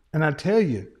life. And I tell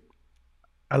you,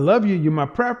 I love you. You're my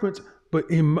preference, but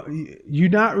you're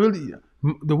not really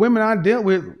the women I dealt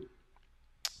with.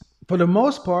 For the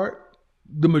most part,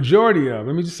 the majority of,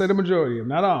 let me just say the majority of,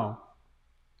 not all.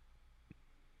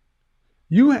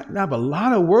 You have a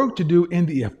lot of work to do in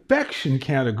the affection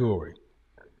category.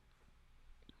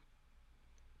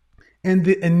 And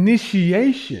the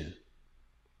initiation.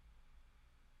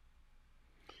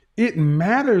 It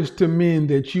matters to men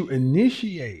that you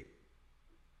initiate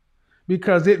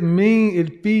because it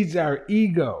feeds our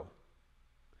ego.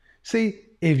 See,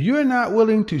 if you're not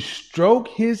willing to stroke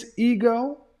his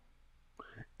ego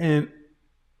and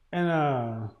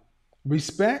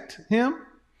respect him,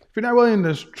 if you're not willing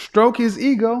to stroke his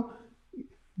ego,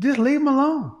 just leave him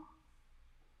alone.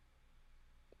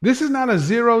 This is not a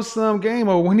zero-sum game,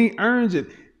 or when he earns it.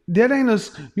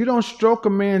 You don't stroke a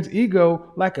man's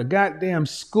ego like a goddamn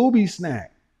Scooby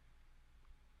snack.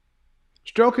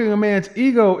 Stroking a man's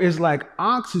ego is like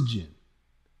oxygen.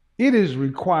 It is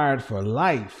required for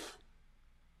life.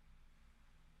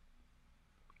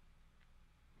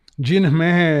 Gina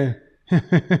mad.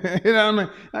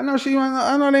 I know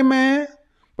they mad,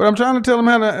 but I'm trying to tell them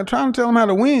how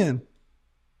to win.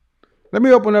 Let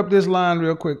me open up this line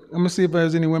real quick. I'm gonna see if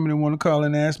there's any women that want to call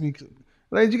and ask me.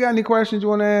 Ladies, you got any questions you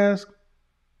want to ask?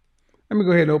 Let me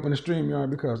go ahead and open the StreamYard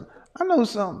because I know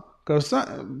some. Because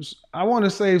I want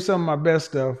to save some of my best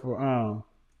stuff for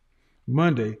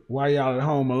Monday while y'all at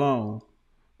home alone.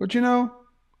 But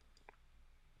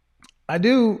I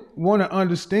do want to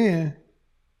understand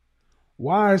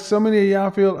why so many of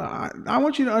y'all feel. I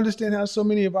want you to understand how so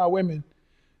many of our women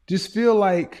just feel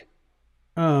like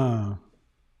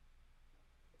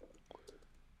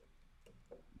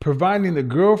providing the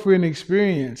girlfriend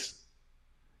experience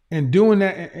and doing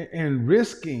that and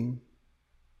risking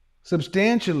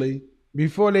substantially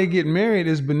before they get married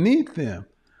is beneath them.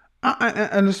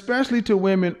 And especially to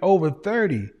women over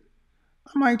 30.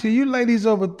 I'm like, to you ladies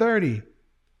over 30,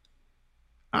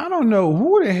 I don't know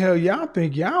who the hell y'all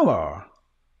think y'all are.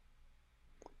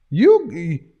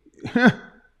 You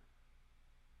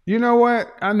know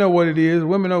what? I know what it is.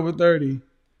 Women over 30,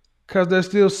 because they're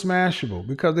still smashable,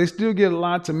 because they still get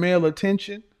lots of male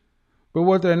attention. But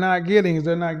what they're not getting is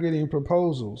they're not getting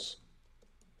proposals.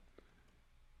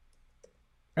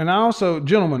 And I also,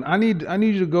 gentlemen, I need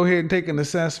you to go ahead and take an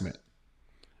assessment.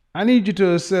 I need you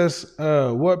to assess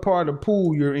what part of the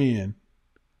pool you're in.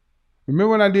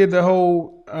 Remember when I did the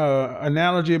whole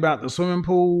analogy about the swimming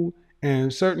pool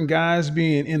and certain guys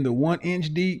being in the 1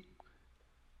 inch deep?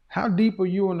 How deep are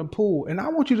you in the pool? And I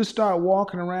want you to start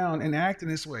walking around and acting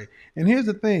this way. And here's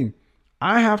the thing.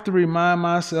 I have to remind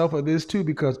myself of this too,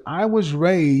 because I was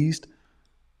raised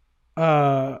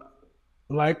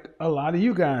like a lot of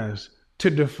you guys, to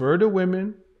defer to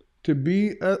women, to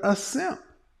be a simp.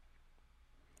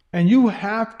 And you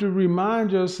have to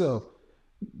remind yourself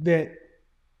that,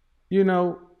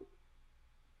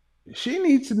 she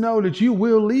needs to know that you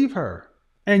will leave her.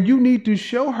 And you need to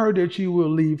show her that you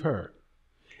will leave her.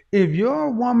 If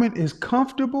your woman is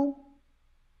comfortable,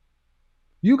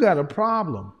 you got a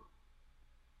problem.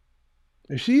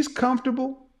 If she's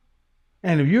comfortable,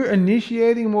 and if you're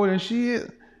initiating more than she is,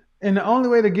 and the only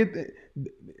way to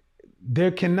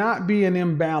there cannot be an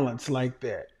imbalance like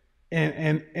that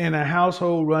and a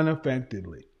household run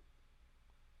effectively.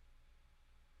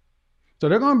 So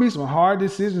there are going to be some hard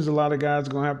decisions a lot of guys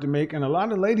are going to have to make, and a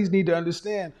lot of ladies need to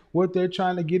understand what they're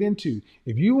trying to get into.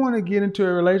 If you want to get into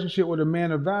a relationship with a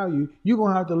man of value, you're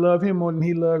going to have to love him more than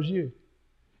he loves you.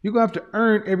 You're going to have to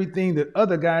earn everything that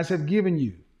other guys have given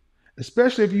you.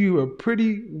 Especially if you're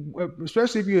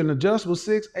an adjustable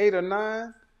 6, 8, or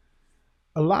 9.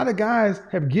 A lot of guys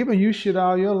have given you shit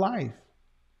all your life.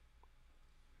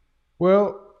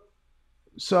 Well,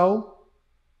 so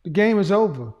the game is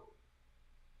over.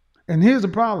 And here's the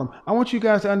problem. I want you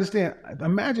guys to understand.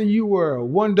 Imagine you were a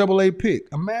 1AA pick.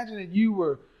 Imagine that you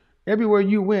were, everywhere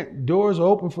you went, doors are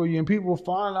open for you and people were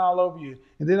falling all over you.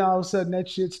 And then all of a sudden that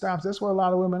shit stops. That's where a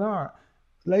lot of women are.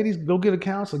 Ladies, go get a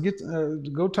counselor.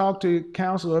 Go talk to a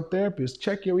counselor or therapist.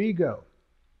 Check your ego.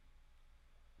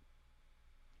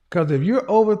 Because if you're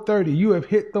over 30, you have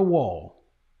hit the wall.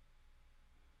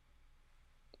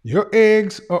 Your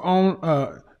eggs are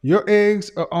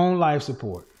on life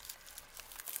support.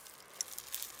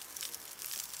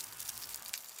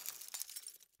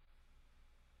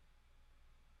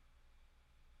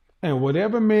 And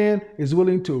whatever man is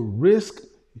willing to risk,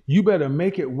 you better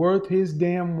make it worth his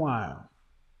damn while.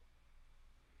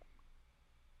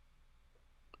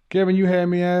 Kevin, you had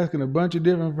me asking a bunch of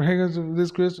different fragrances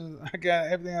this Christmas. I got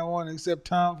everything I wanted except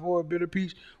Tom Ford Bitter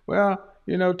Peach. Well,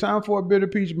 Tom Ford Bitter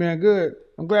Peach, man, good.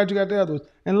 I'm glad you got the others.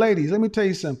 And ladies, let me tell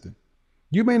you something.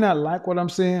 You may not like what I'm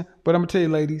saying, but I'm going to tell you,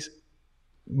 ladies,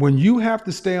 when you have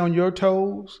to stay on your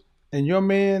toes and your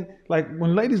man, like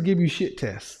when ladies give you shit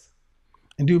tests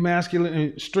and do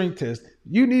masculine strength tests,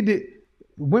 you need to,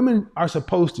 women are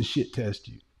supposed to shit test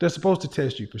you. They're supposed to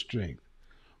test you for strength.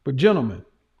 But gentlemen,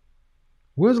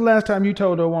 when's the last time you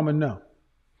told a woman no?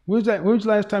 When's the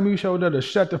last time you showed her to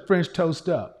shut the French toast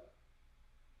up?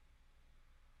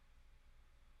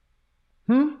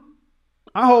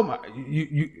 I hope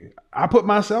I put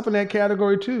myself in that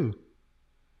category too.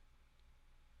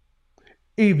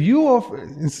 If you are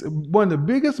one of the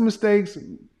biggest mistakes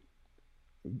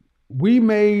we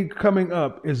made coming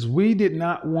up is we did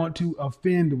not want to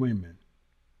offend women.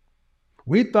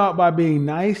 We thought by being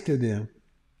nice to them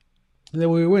that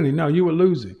we were winning. No, you were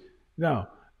losing. No,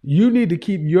 you need to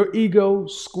keep your ego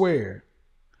square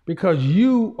because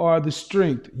you are the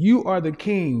strength. You are the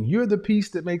king. You're the piece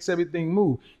that makes everything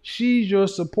move. She's your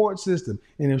support system.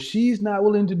 And if she's not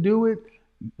willing to do it,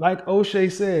 like O'Shea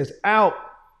says, out,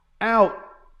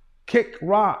 kick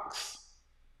rocks.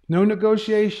 No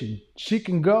negotiation. She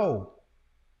can go.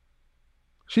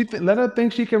 Let her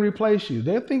think she can replace you.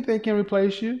 They think they can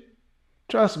replace you.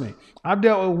 Trust me. I've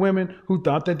dealt with women who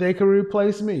thought that they could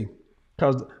replace me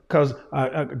because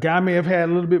a guy may have had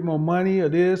a little bit more money or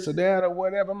this or that or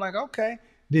whatever. I'm like, okay.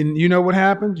 Then you know what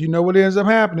happens? You know what ends up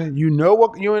happening. You know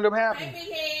what you end up happening.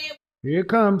 Here it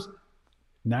comes.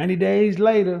 90 days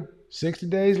later, 60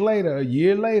 days later, a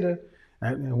year later,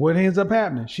 and what ends up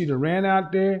happening? She done ran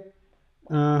out there.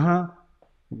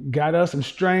 Got us some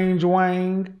strange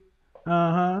wang.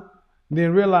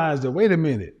 Then realized that, wait a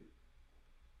minute.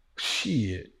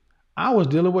 Shit. I was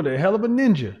dealing with a hell of a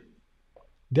ninja.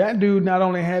 That dude not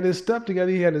only had his stuff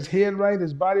together, he had his head right,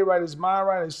 his body right, his mind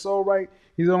right, his soul right,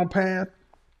 his own path.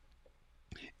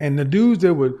 And the dudes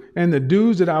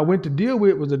that I went to deal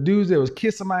with was the dudes that was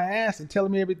kissing my ass and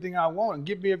telling me everything I want and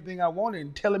giving me everything I wanted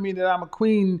and telling me that I'm a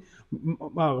queen,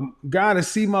 god of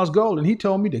sea moss gold. And he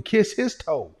told me to kiss his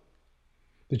toe,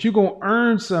 that you're going to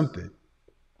earn something.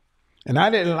 And I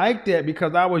didn't like that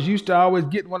because I was used to always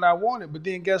getting what I wanted. But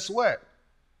then guess what?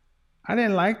 I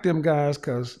didn't like them guys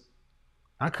because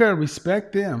I couldn't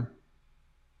respect them.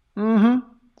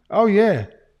 Oh, yeah.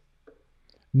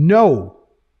 No.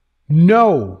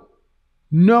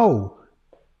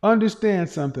 Understand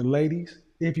something, ladies.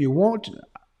 If you want to,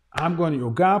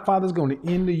 your godfather's going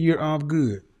to end the year off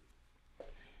good.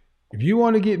 If you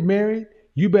want to get married,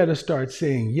 you better start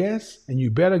saying yes, and you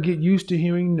better get used to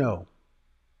hearing no.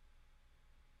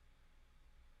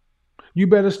 You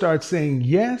better start saying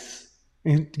yes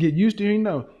and get used to hearing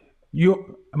no.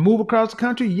 You move across the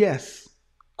country? Yes.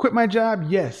 Quit my job?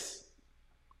 Yes.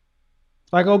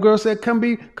 Like old girl said, come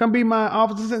be my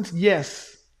office assistant?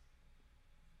 Yes.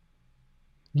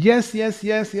 Yes.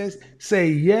 Say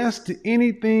yes to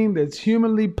anything that's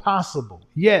humanly possible.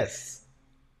 Yes.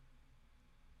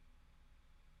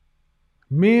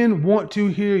 Men want to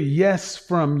hear yes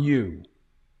from you.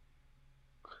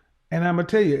 And I'm going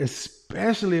to tell you,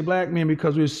 especially black men,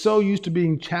 because we're so used to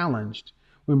being challenged.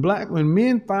 When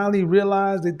men finally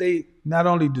realize that they not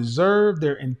only deserve,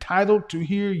 they're entitled to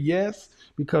hear yes,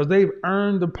 because they've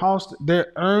earned the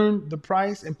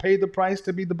price and paid the price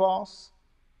to be the boss.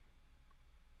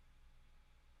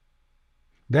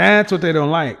 That's what they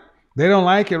don't like. They don't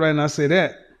like it right now. I say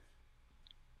that.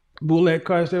 Bullet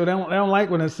cars, they don't like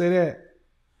when I say that.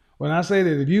 When I say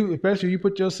that, especially if you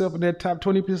put yourself in that top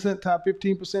 20%, top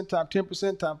 15%, top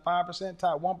 10%, top 5%,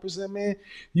 top 1%, man,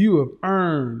 you have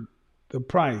earned the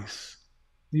price.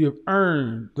 You have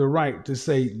earned the right to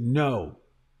say no.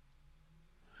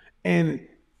 And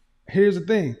here's the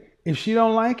thing. If she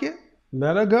don't like it,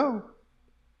 let her go.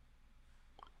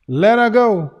 Let her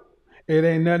go. It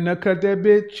ain't nothing to cut that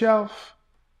bitch off.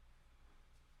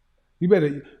 You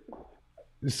better...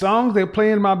 The songs they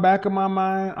play in my back of my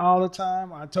mind all the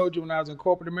time. I told you when I was in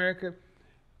corporate America,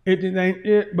 it ain't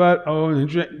it, but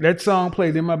that song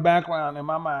played in my background in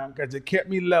my mind because it kept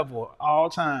me level all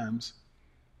times.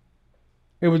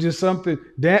 It was just something,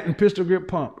 that and Pistol Grip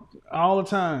Pump all the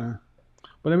time.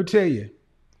 But let me tell you,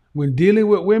 when dealing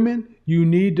with women, you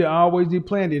need to always be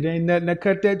planning. It ain't nothing to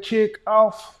cut that chick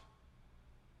off.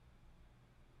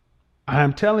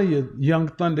 I'm telling you, young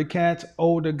Thundercats,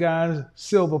 older guys,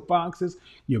 silver foxes,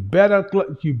 you better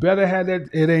have that.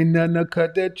 It ain't nothing to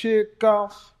cut that chick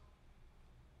off.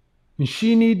 And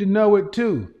she need to know it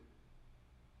too.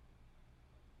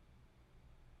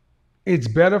 It's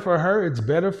better for her. It's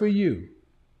better for you.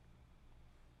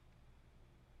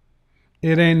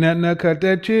 It ain't nothing to cut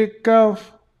that chick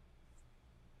off.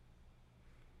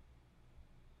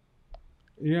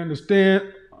 You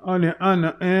understand?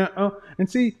 And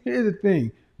see, here's the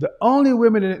thing. The only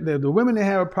women, the women that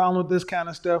have a problem with this kind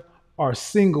of stuff are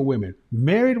single women.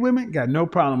 Married women got no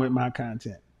problem with my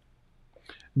content.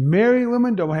 Married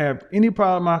women don't have any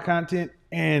problem with my content.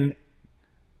 And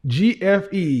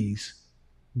GFEs,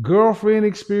 Girlfriend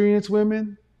experience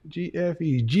women,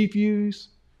 GFE, G-Fuse,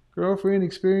 girlfriend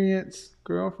experience.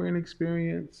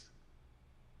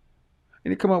 I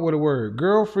need to come up with a word.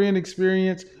 Girlfriend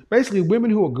experience. Basically,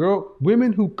 women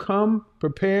who come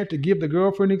prepared to give the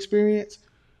girlfriend experience.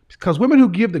 Because women who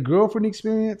give the girlfriend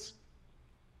experience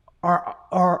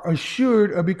are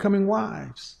assured of becoming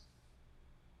wives.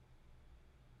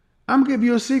 I'm gonna give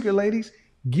you a secret, ladies.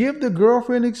 Give the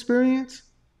girlfriend experience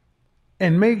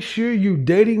and make sure you're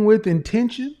dating with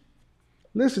intention.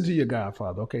 Listen to your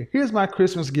godfather, okay? Here's my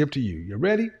Christmas gift to you. You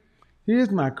ready?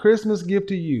 Here's my Christmas gift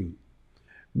to you.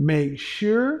 Make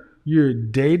sure you're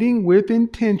dating with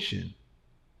intention.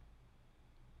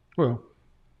 Well,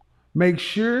 make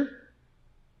sure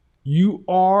you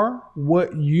are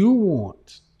what you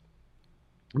want.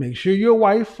 Make sure you're a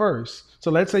wife first.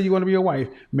 So let's say you want to be a wife.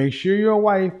 Make sure you're a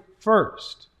wife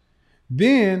first.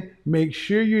 Then make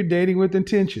sure you're dating with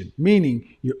intention,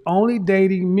 meaning you're only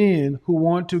dating men who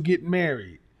want to get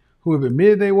married, who have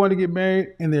admitted they want to get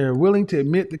married, and they're willing to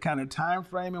admit the kind of time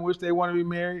frame in which they want to be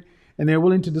married, and they're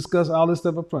willing to discuss all this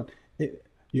stuff up front.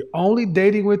 You're only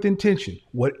dating with intention,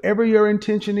 whatever your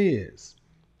intention is.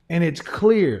 And it's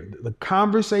clear, the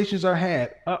conversations are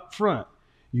had up front.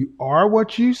 You are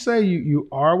what you say, you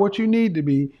are what you need to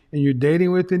be, and you're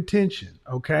dating with intention,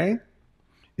 okay?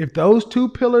 If those two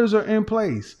pillars are in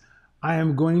place, I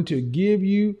am going to give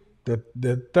you the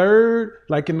third,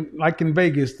 like in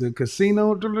Vegas, the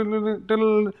casino.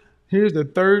 Here's the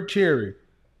third cherry.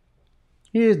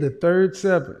 Here's the third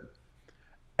seven.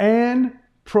 And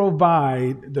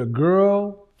provide the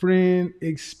girlfriend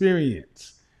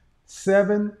experience.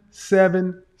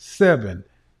 777.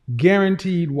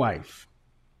 Guaranteed wife.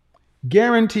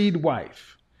 Guaranteed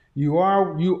wife. You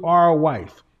are a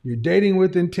wife. You're dating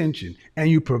with intention, and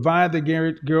you provide the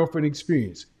girlfriend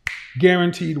experience.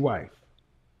 Guaranteed wife.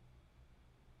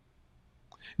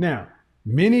 Now,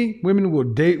 many women will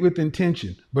date with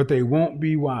intention, but they won't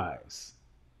be wise.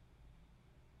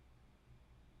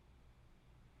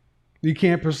 You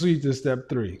can't proceed to step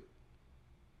 3.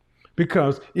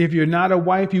 Because if you're not a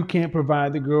wife, you can't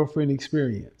provide the girlfriend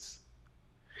experience.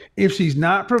 If she's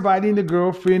not providing the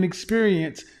girlfriend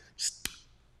experience,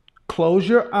 close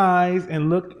your eyes and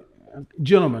look.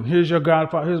 Gentlemen, here's your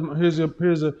godfather. Here's a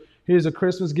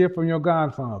Christmas gift from your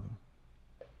godfather.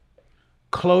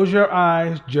 Close your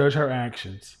eyes, judge her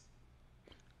actions.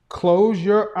 Close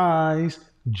your eyes,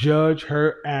 judge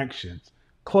her actions.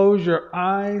 Close your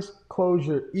eyes, close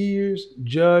your ears,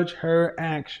 judge her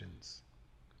actions.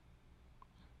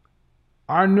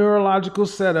 Our neurological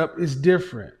setup is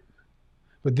different,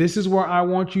 but this is where I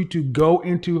want you to go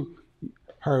into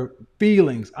her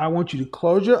feelings. I want you to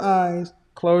close your eyes,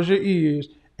 close your ears,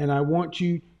 and I want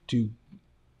you to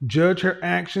judge her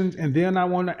actions. And then I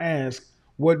want to ask,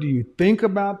 what do you think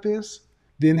about this?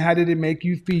 Then how did it make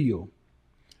you feel?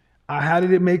 How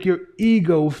did it make your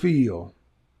ego feel?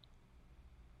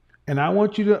 And I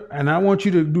want you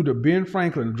to do the Ben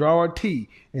Franklin, draw a T.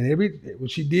 And when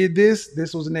she did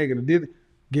this was negative.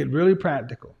 Get really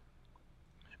practical.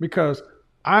 Because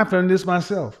I've done this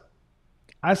myself.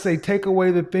 I say, take away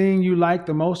the thing you like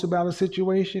the most about a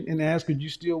situation and ask, could you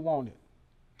still want it?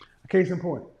 Case in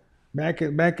point, back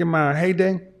in my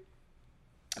heyday,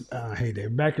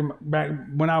 back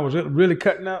when I was really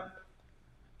cutting up,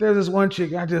 there's this one chick,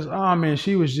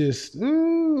 she was just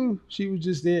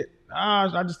it.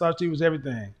 I just thought she was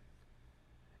everything.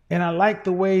 And I liked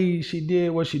the way she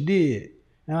did what she did.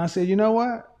 And I said, you know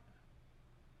what?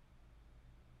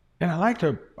 And I liked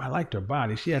her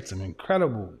body. She had some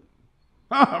incredible,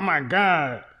 oh my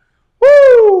God.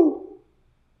 Woo!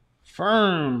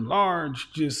 Firm,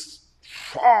 large, just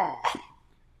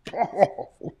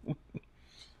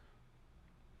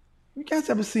You guys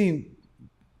ever seen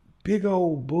big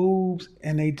old boobs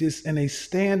and they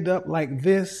stand up like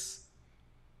this?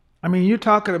 I mean, you're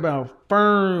talking about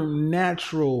firm,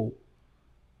 natural,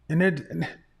 and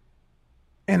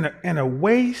a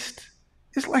waist.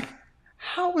 It's like,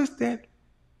 how is that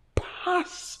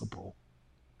possible?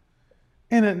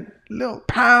 And a little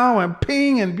pow and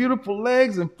ping and beautiful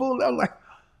legs and full. Like,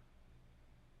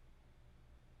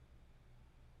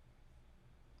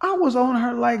 I was on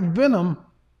her like Venom.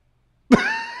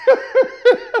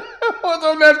 I was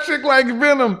on that chick like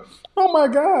Venom. Oh my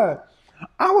God.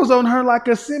 I was on her like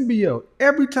a symbiote.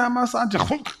 Every time I saw woo!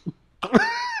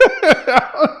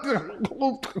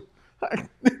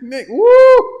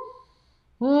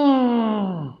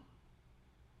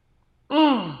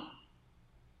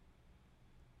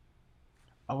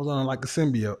 I was on her like a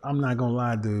symbiote. I'm not gonna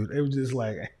lie, dude. It was just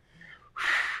like,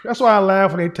 that's why I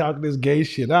laugh when they talk this gay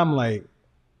shit. I'm like,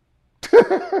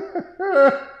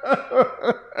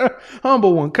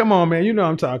 Humble one. Come on, man. You know what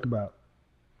I'm talking about.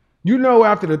 You know,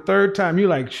 after the third time, you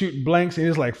like shooting blanks and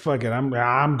it's like, fuck it.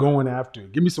 I'm going after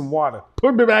it. Give me some water.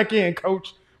 Put me back in,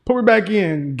 coach. Put me back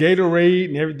in. Gatorade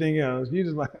and everything else. You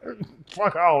just like,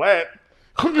 fuck all that.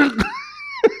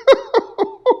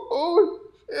 Oh,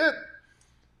 shit.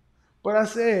 But I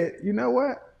said, you know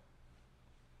what?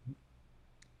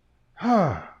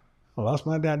 I lost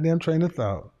my goddamn train of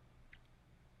thought.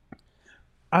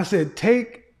 I said,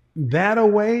 take that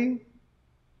away.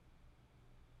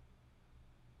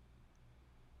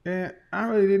 And I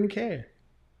really didn't care.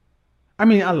 I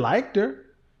mean, I liked her.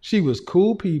 She was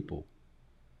cool people.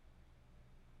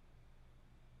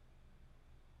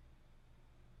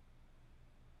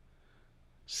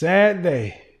 Sad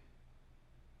day.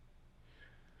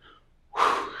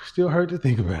 Whew, still hurt to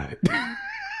think about it.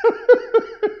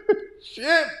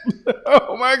 Shit.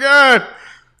 Oh my God.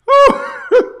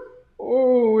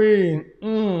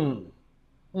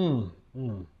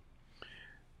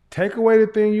 Take away the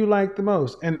thing you like the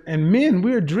most. And men,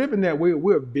 we're driven that way.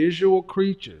 We're visual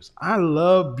creatures. I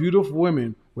love beautiful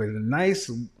women with a nice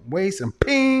waist and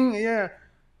ping. Yeah.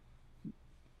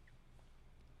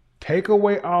 Take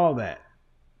away all that.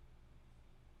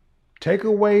 Take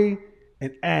away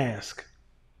and ask,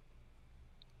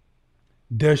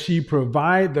 does she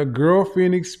provide the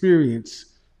girlfriend experience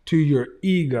to your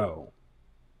ego?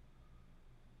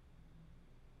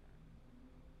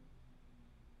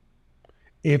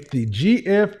 If you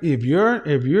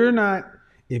are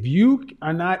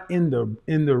not in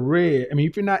the red, I mean,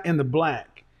 if you're not in the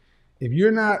black, if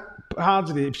you're not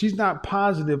positive, if she's not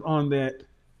positive on that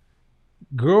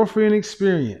girlfriend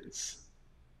experience,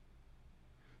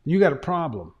 you got a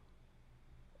problem.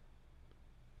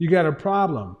 You got a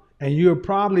problem. And you're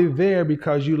probably there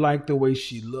because you like the way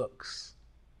she looks.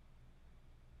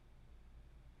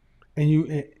 And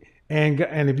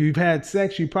if you've had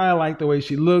sex, you probably like the way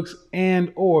she looks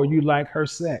and or you like her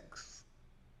sex.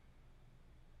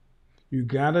 You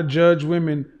gotta judge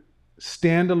women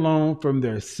stand alone from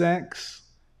their sex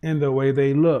and the way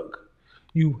they look.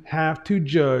 You have to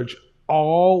judge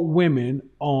all women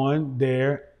on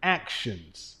their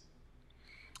actions.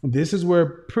 This is where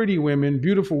pretty women,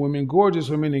 beautiful women, gorgeous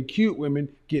women, and cute women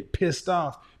get pissed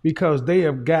off because they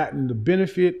have gotten the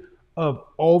benefit of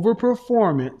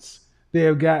overperformance. They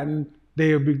have gotten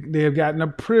a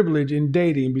privilege in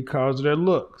dating because of their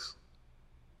looks.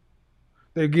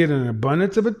 They get an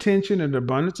abundance of attention and an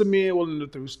abundance of men willing to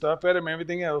throw stuff at them and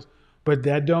everything else, but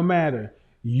that don't matter.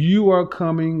 You are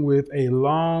coming with a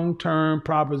long-term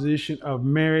proposition of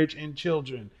marriage and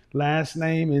children, last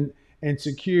name and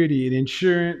security and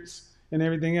insurance and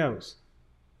everything else.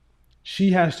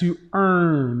 She has to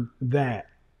earn that.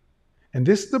 And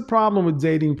this is the problem with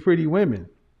dating pretty women.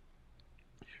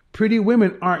 Pretty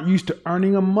women aren't used to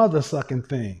earning a mother-sucking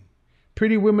thing.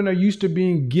 Pretty women are used to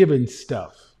being given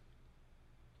stuff.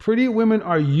 Pretty women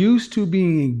are used to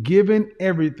being given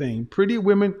everything. Pretty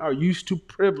women are used to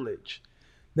privilege.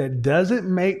 That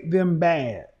doesn't make them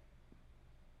bad.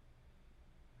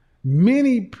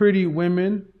 Many pretty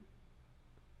women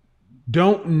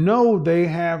don't know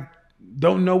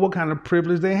what kind of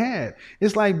privilege they had.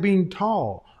 It's like being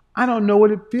tall. I don't know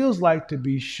what it feels like to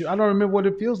be short. I don't remember what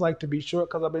it feels like to be short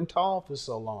because I've been tall for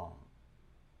so long.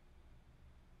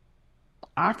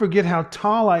 I forget how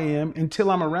tall I am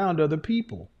until I'm around other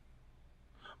people.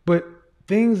 But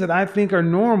things that I think are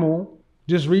normal,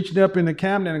 just reaching up in the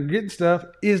cabinet and getting stuff,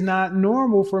 is not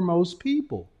normal for most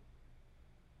people.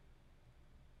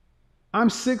 I'm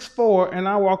 6'4" and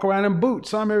I walk around in boots,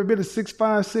 so I'm every bit of 6'5",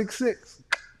 6'6".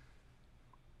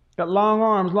 Got long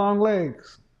arms, long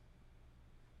legs.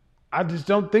 I just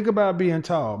don't think about being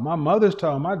tall. My mother's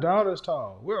tall. My daughter's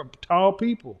tall. We're tall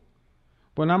people.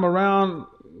 When I'm around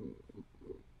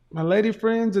my lady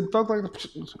friends and folk like that,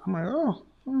 I'm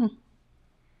like,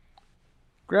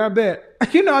 grab that.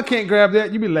 You know I can't grab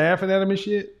that. You be laughing at them and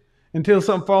shit until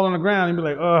something fall on the ground and be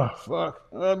like, oh, fuck.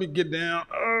 Let me get down.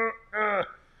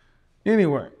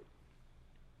 Anyway,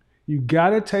 you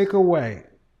got to take away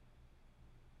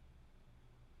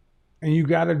and you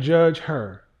got to judge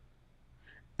her.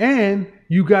 And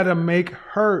you got to make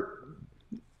her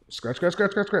scratch.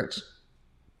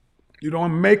 You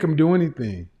don't make them do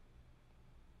anything.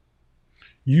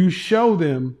 You show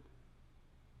them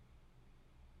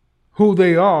who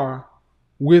they are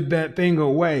with that thing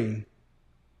away.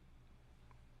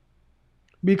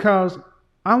 Because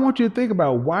I want you to think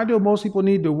about, why do most people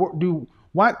need to do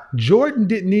what? Jordan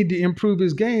didn't need to improve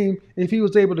his game if he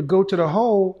was able to go to the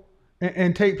hole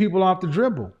and take people off the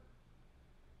dribble.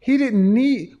 He didn't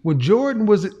need, when Jordan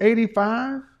was at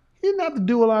 85, He didn't have to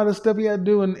do a lot of stuff he had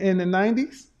to do in the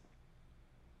 90s.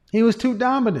 He was too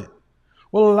dominant.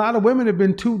 Well, a lot of women have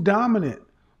been too dominant.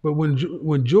 But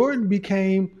when Jordan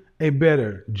became a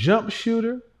better jump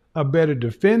shooter, a better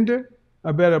defender,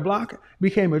 a better blocker,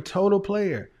 became a total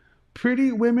player.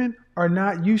 Pretty women are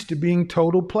not used to being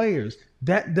total players.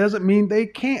 That doesn't mean they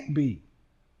can't be.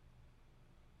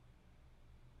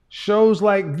 Shows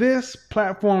like this,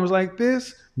 platforms like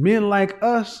this, men like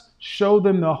us show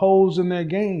them the holes in their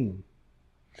game.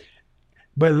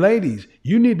 But ladies,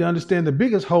 you need to understand the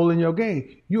biggest hole in your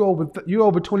game. You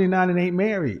over 29 and ain't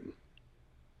married.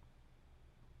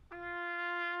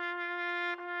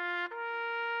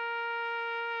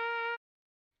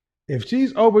 If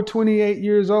she's over 28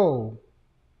 years old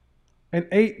and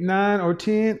 8, 9, or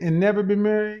 10 and never been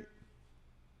married,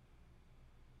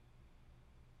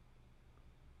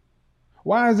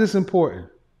 why is this important?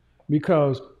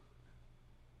 Because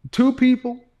two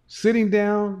people sitting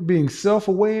down, being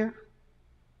self-aware,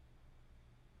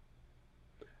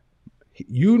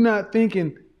 you not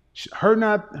thinking, her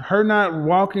not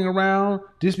walking around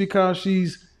just because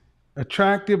she's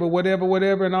attractive or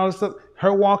whatever and all this stuff,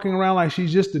 her walking around like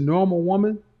she's just a normal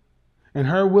woman, and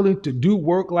her willing to do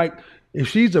work like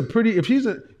what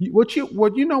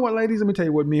you know what, ladies, let me tell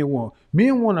you what men want.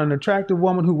 Men want an attractive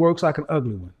woman who works like an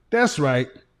ugly one. That's right.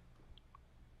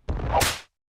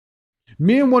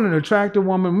 Men want an attractive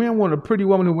woman. Men want a pretty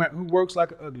woman who works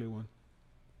like an ugly one.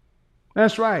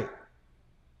 That's right.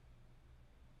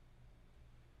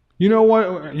 You know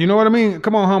what? You know what I mean?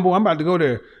 Come on, humble. I'm about to go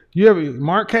there. You ever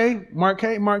Mark K? You know what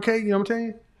I'm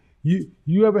saying?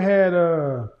 You ever had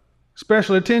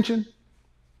special attention?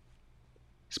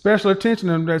 Special attention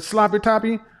and that sloppy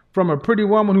toppy from a pretty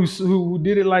woman who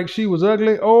did it like she was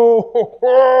ugly?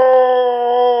 Oh,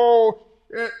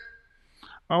 shit.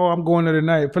 Oh, I'm going there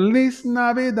tonight. Feliz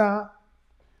Navidad.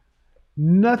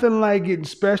 Nothing like getting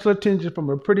special attention from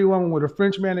a pretty woman with a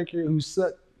French manicure who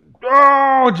sucked.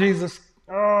 Oh, Jesus.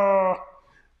 Oh,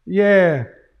 yeah.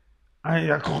 I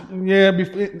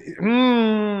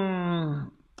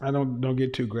don't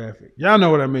get too graphic. Y'all know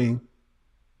what I mean.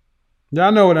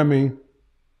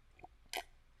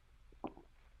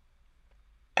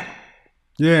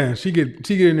 Yeah, she get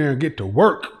in there and get to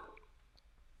work.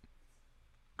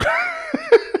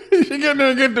 She get in there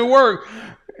and get to work.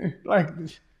 Like,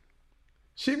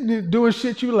 she doing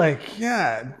shit you like,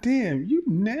 God damn, you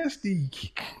nasty.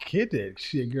 Get that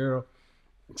shit, girl.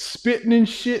 Spitting and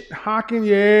shit, hawking.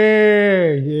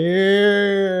 Yeah.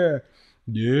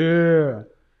 You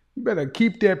better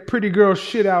keep that pretty girl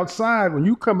shit outside. When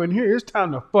you come in here, it's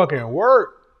time to fucking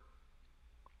work.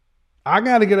 I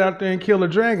gotta get out there and kill a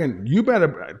dragon. You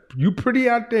pretty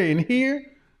out there in here.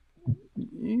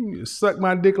 You suck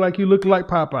my dick like you look like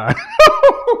Popeye.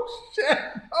 Oh shit.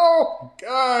 Oh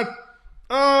God.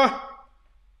 I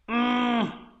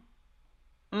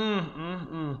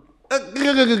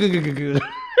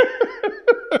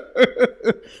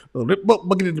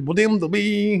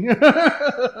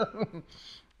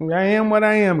am what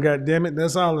I am, goddammit.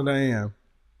 That's all that I am.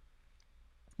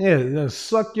 Yeah,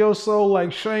 suck your soul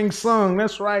like Shang Tsung.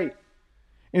 That's right.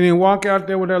 And then walk out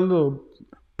there with her little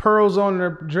pearls on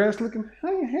her dress looking,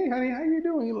 hey, honey, how you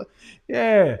doing?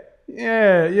 Yeah.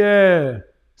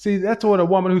 See, that's what a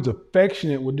woman who's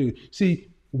affectionate would do.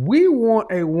 See, we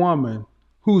want a woman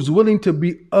who's willing to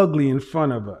be ugly in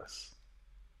front of us.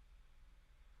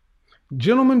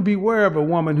 Gentlemen, beware of a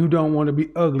woman who don't want to be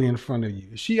ugly in front of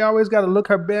you. She always got to look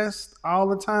her best all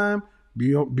the time.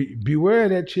 Beware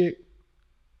of that chick.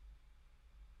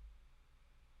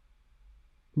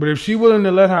 But if she willing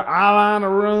to let her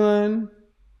eyeliner run,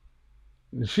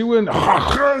 she wouldn't.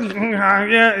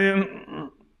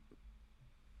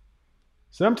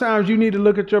 Sometimes you need to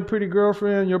look at your pretty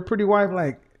girlfriend, your pretty wife,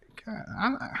 like, God,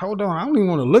 hold on, I don't even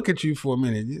want to look at you for a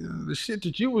minute. The shit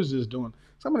that you was just doing,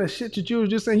 some of the shit that you was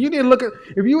just saying, you didn't look at.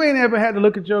 If you ain't ever had to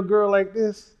look at your girl like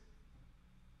this,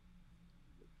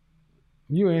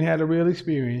 you ain't had a real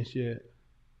experience yet.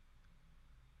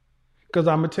 Because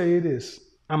I'm gonna tell you this.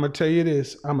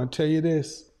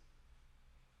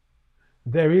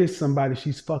 There is somebody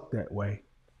she's fucked that way.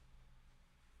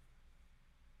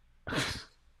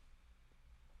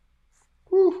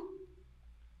 Whew.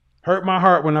 Hurt my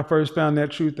heart when I first found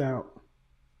that truth out.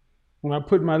 When I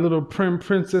put my little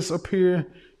princess up here,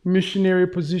 missionary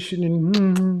position,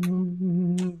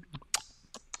 and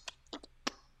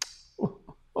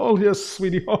oh yes,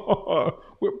 sweetie,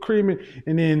 whipped cream,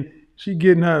 and then she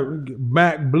getting her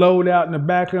back blowed out in the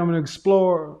back of an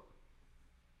Explorer,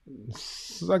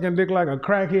 sucking dick like a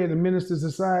crackhead in Minister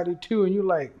Society too, and you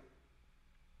like,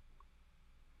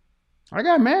 I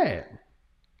got mad.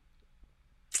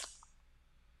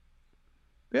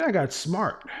 Then I got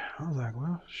smart. I was like,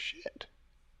 well, shit.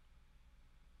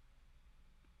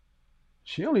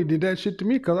 She only did that shit to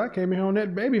me because I came here on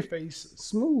that baby face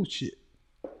smooth shit.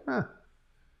 Huh.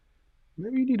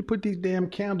 Maybe you need to put these damn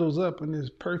candles up and this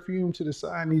perfume to the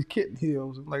side and these kitten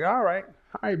heels. I'm like, all right,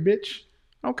 bitch.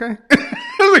 Okay.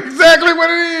 That's exactly what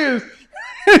it is.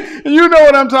 You know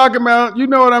what I'm talking about. You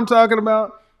know what I'm talking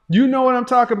about. You know what I'm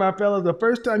talking about, fellas. The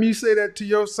first time you say that to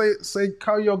your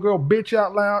call your girl bitch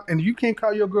out loud, and you can't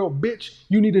call your girl bitch,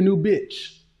 you need a new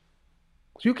bitch.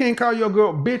 You can't call your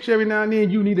girl bitch every now and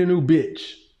then, you need a new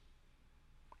bitch.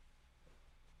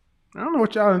 I don't know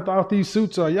what y'all thought these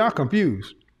suits are. Y'all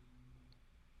confused.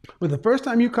 But the first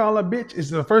time you call her bitch is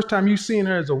the first time you seen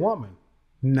her as a woman.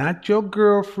 Not your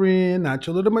girlfriend, not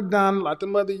your little Madonna, not the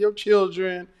mother of your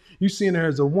children. You seen her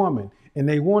as a woman. And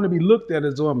they want to be looked at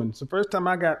as a woman. It's the first time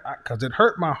because it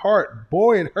hurt my heart.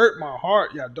 Boy, it hurt my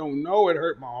heart. Y'all don't know it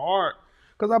hurt my heart.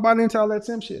 Because I bought into all that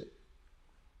sim shit.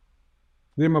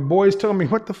 Then my boys told me,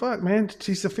 what the fuck, man?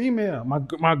 She's a female.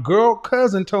 My girl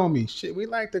cousin told me, shit, we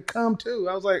like to come too.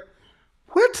 I was like,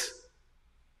 what?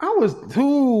 I was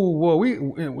too, well,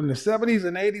 in the 70s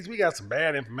and 80s, we got some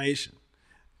bad information.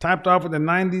 Typed off in the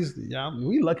 90s, y'all,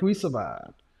 we lucky we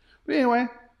survived. But anyway,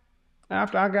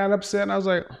 after I got upset, I was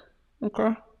like,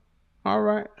 okay, all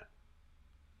right.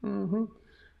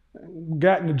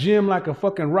 Got in the gym like a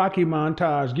fucking Rocky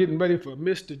montage, getting ready for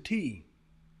Mr. T.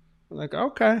 I'm like,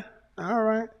 okay. All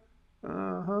right.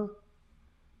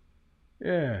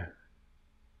 Yeah.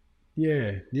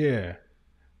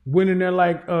 Went in there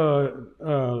like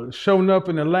showing up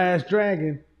in The Last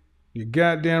Dragon. You're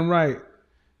goddamn right.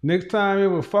 Next time it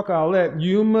will fuck all that.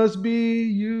 You must be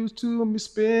used to me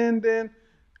spending.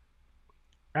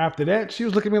 After that, she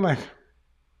was looking at me like,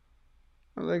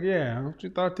 I was like, yeah, what you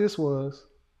thought this was?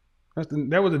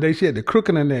 That was the day she had the crook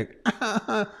in her neck.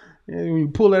 And when you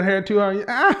pull that hair too hard,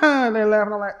 and they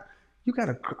laughing. I'm like,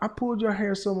 I pulled your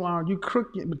hair so long, you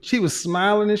crooked. But she was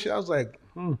smiling and shit. I was like,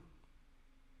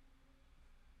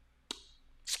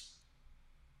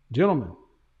 Gentlemen,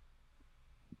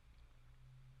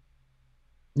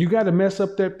 you got to mess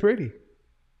up that pretty.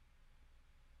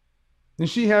 And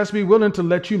she has to be willing to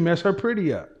let you mess her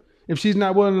pretty up. If she's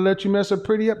not willing to let you mess her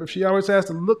pretty up, if she always has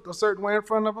to look a certain way in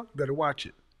front of her, you better watch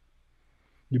it.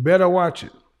 You better watch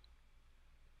it.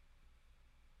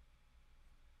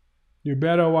 You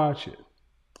better watch it.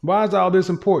 Why is all this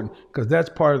important? Because that's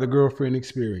part of the girlfriend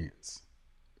experience.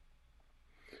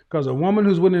 Because a woman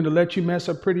who's willing to let you mess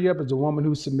her pretty up is a woman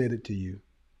who's submitted to you.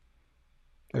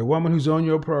 A woman who's on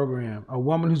your program. A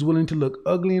woman who's willing to look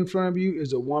ugly in front of you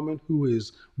is a woman who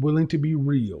is willing to be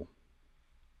real.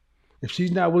 If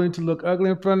she's not willing to look ugly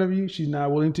in front of you, she's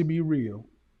not willing to be real.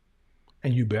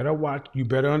 And you better watch, you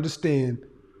better understand,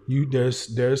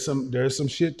 there's some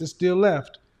shit that's still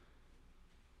left.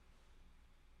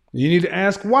 You need to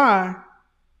ask why.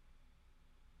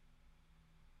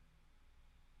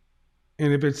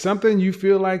 And if it's something you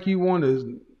feel like you want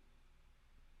to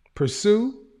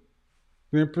pursue,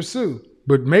 then pursue.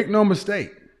 But make no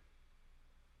mistake.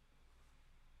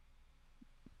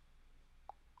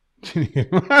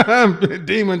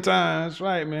 Demon time. That's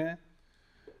right, man.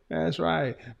 That's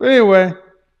right. But anyway,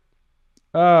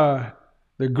 The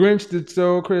Grinch That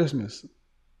Stole Christmas.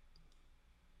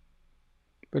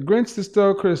 The Grinch That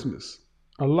Stole Christmas.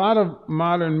 A lot of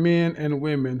modern men and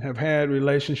women have had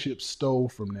relationships stole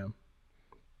from them.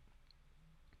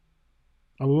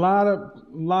 A lot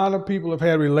of people have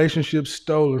had relationships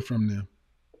stolen from them.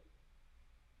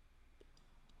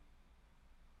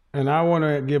 And I want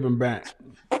to give them back.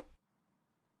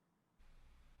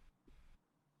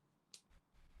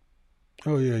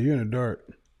 Oh yeah, you're in the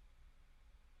dark.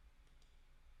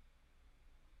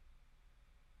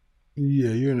 Yeah,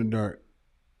 you're in the dark.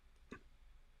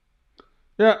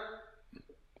 Yeah.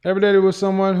 Ever dated with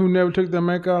someone who never took their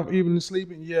makeup off, even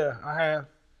sleeping? Yeah, I have.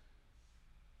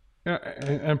 Yeah,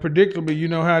 and predictably, you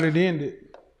know how it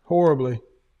ended. Horribly.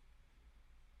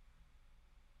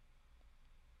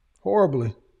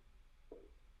 Horribly.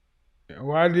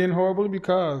 Why it ended horribly?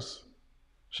 Because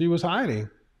she was hiding.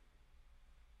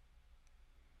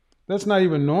 That's not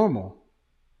even normal.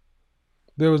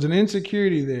 There was an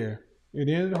insecurity there. It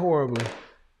ended horribly.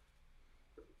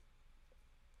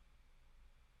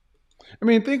 I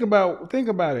mean, think about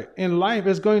it. In life,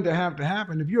 it's going to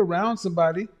happen. If you're around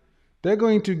somebody, they're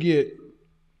going to get,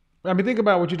 think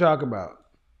about what you talk about.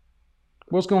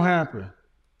 What's going to happen?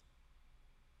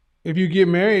 If you get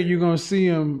married, you're going to see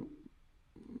them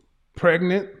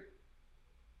pregnant,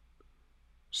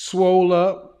 swole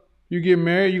up. You get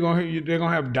married, they're going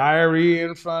to have diarrhea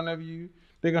in front of you.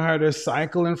 They're gonna have their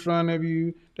cycle in front of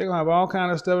you. They're gonna have all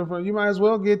kind of stuff in front of you. You might as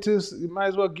well get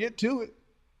to it.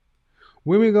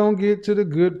 Women gonna get to the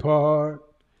good part.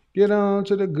 Get on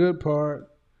to the good part.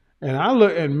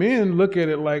 And men look at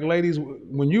it like, ladies,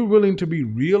 when you're willing to be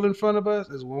real in front of us,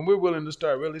 is when we're willing to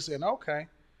start really saying, okay,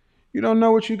 you don't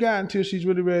know what you got until she's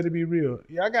really ready to be real.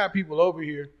 Yeah, I got people over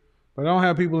here, but I don't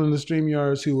have people in the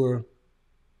StreamYards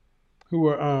who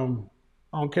are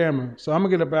on camera. So I'm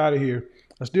gonna get up out of here.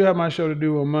 I still have my show to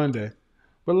do on Monday.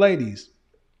 But ladies,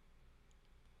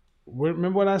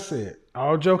 remember what I said,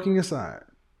 all joking aside,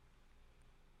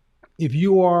 if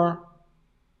you are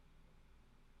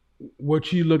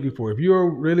what you're looking for, if you're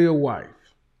really a wife,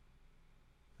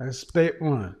 that's step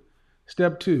 1.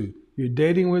 Step 2, you're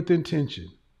dating with intention.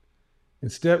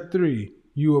 And step 3,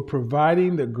 you are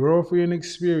providing the girlfriend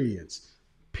experience,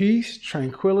 peace,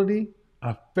 tranquility,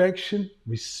 affection,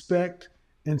 respect,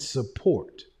 and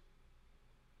support.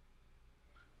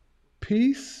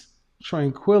 Peace,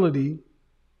 tranquility,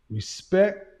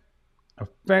 respect,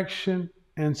 affection,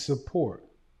 and support.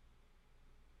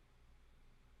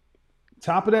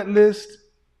 Top of that list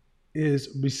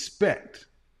is respect.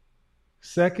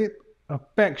 Second,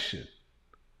 affection.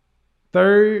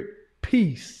 Third,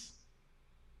 peace.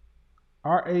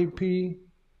 RAP,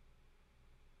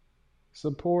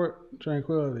 support,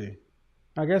 tranquility.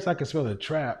 I guess I could spell it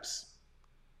traps.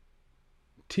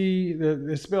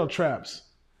 They spell traps.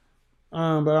 But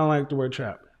I don't like the word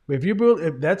trap. But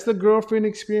if that's the girlfriend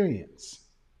experience,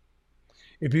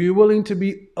 if you're willing to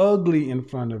be ugly in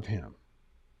front of him,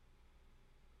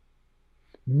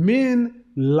 men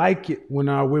like it when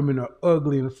our women are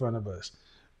ugly in front of us.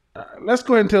 Let's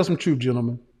go ahead and tell some truth,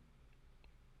 gentlemen.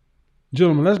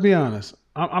 Gentlemen, let's be honest.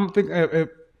 I'm gonna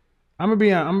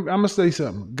say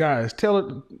something, guys. Tell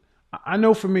it. I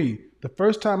know for me, the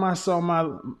first time I saw my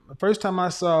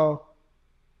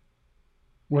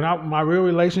real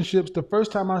relationships, the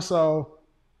first time I saw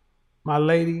my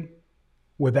lady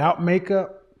without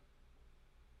makeup,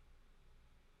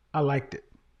 I liked it.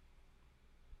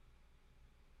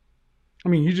 I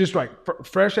mean, you just like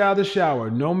fresh out of the shower,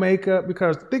 no makeup.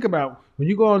 Because think about when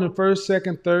you go on the first,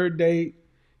 second, third date,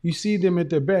 you see them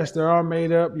at their best. They're all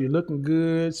made up. You're looking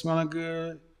good, smelling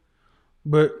good.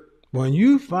 But when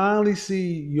you finally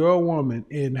see your woman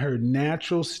in her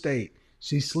natural state,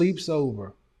 she sleeps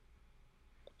over.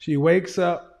 She wakes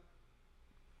up,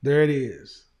 there it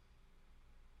is.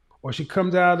 Or she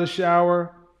comes out of the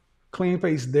shower, clean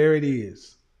face, there it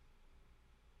is.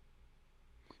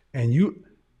 And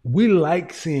we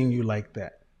like seeing you like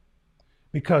that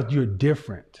because you're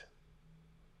different.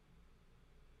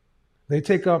 They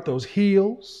take off those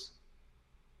heels.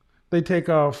 They take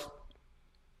off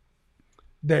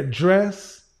that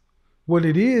dress. What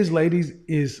it is, ladies,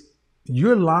 is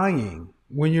you're lying.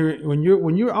 When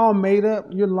you're all made up,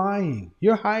 you're lying.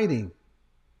 You're hiding.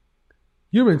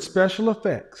 You're in special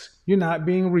effects. You're not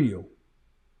being real.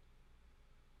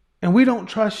 And we don't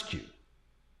trust you.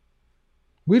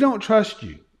 We don't trust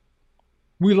you.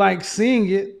 We like seeing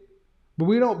it, but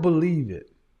we don't believe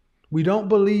it. We don't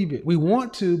believe it. We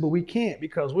want to, but we can't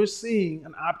because we're seeing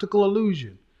an optical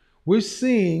illusion. We're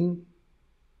seeing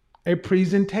a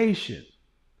presentation.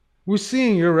 We're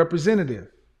seeing your representative.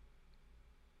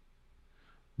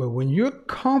 But when you're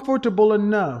comfortable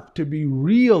enough to be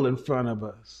real in front of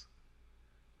us,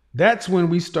 that's when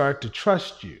we start to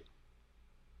trust you.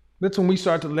 That's when we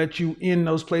start to let you in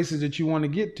those places that you want to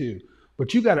get to.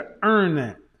 But you got to earn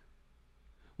that.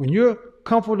 When you're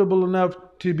comfortable enough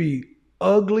to be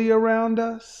ugly around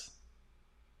us,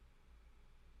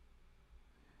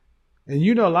 and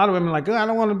you know a lot of women are like, oh, I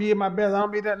don't want to be at my best. I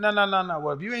don't be that. No.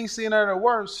 Well, if you ain't seen her at her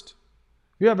worst,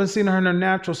 you haven't seen her in her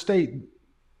natural state,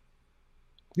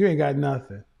 you ain't got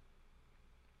nothing.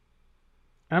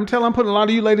 I'm putting a lot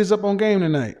of you ladies up on game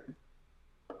tonight.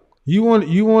 You want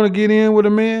to get in with a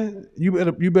man,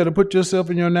 you better put yourself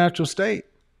in your natural state.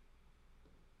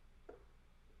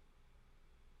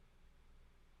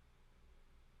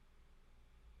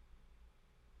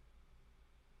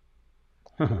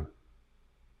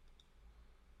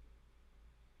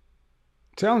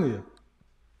 Telling you,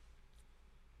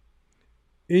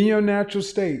 in your natural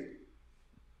state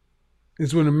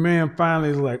is when a man finally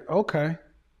is like, okay,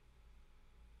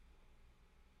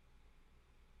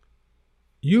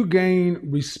 you gain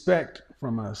respect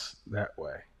from us that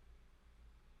way.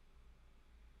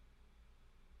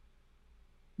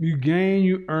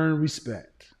 You earn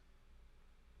respect.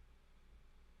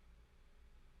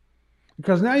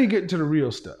 Because now you get into the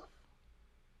real stuff.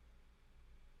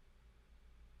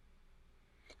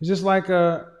 It's just like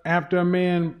after a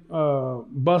man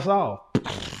busts off.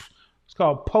 It's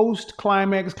called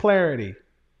post-climax clarity.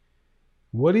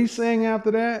 What he's saying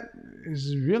after that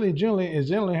is really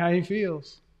generally how he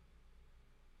feels.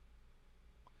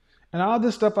 And all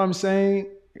this stuff I'm saying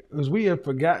is we have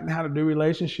forgotten how to do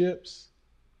relationships.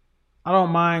 I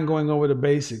don't mind going over the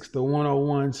basics, the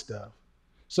 101 stuff.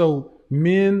 So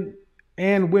men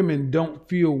and women don't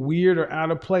feel weird or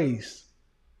out of place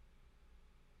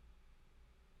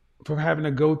for having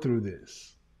to go through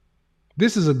this.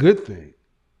 This is a good thing.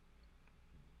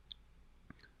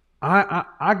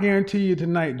 I guarantee you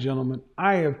tonight, gentlemen,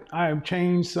 I have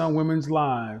changed some women's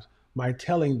lives by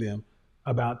telling them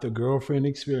about the girlfriend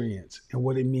experience and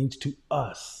what it means to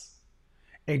us.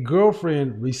 A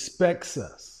girlfriend respects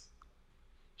us.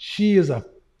 She is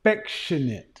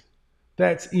affectionate.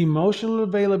 That's emotional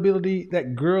availability,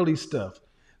 that girly stuff.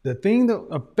 The thing that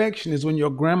affection is when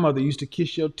your grandmother used to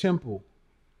kiss your temple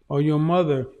or your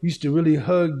mother used to really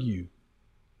hug you.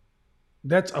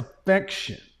 That's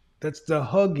affection. That's the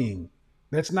hugging.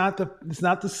 It's not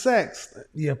the sex.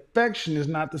 The affection is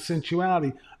not the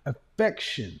sensuality.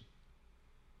 Affection.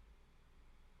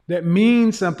 That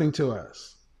means something to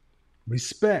us.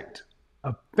 Respect,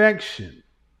 affection,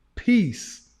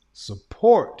 peace,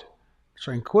 support,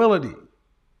 tranquility.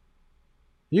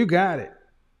 You got it.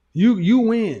 You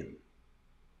win.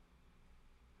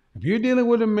 If you're dealing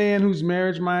with a man who's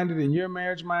marriage-minded and you're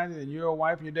marriage-minded and you're a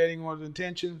wife and you're dating with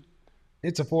intention,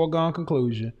 it's a foregone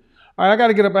conclusion. All right, I got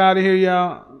to get up out of here,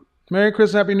 y'all. Merry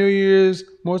Christmas, Happy New Year's.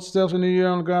 More successful New Year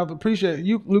on the ground. Appreciate it.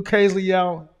 You, Luke Hazley,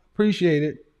 y'all. Appreciate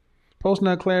it.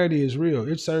 Post-nut clarity is real.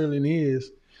 It certainly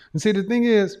is. And see, the thing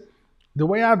is, the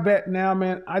way I vet now,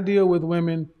 man, I deal with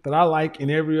women that I like in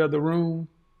every other room,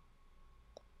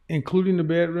 including the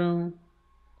bedroom,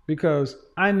 because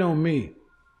I know me.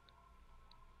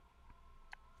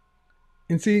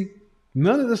 And see,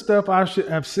 none of the stuff I should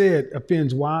have said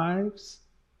offends wives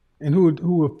and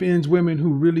who offends women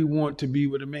who really want to be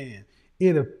with a man.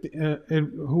 Who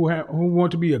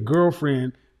want to be a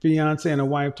girlfriend, fiance, and a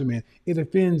wife to men. It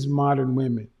offends modern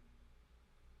women.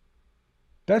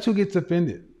 That's who gets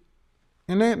offended.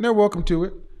 And they're welcome to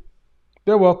it.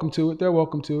 They're welcome to it. They're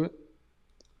welcome to it.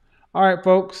 All right,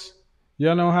 folks.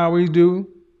 Y'all know how we do.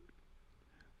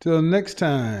 Till next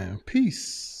time.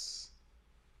 Peace.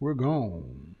 We're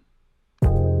gone.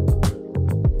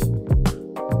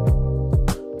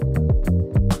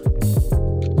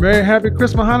 Merry Happy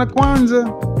Christmas, Hana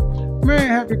Kwanzaa. Merry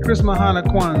Happy Christmas, Hana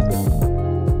Kwanzaa.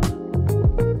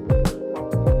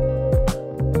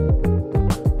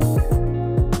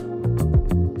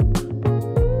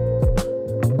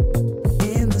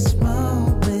 In this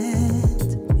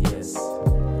moment, yes,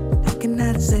 I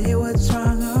cannot say what's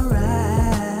wrong or right.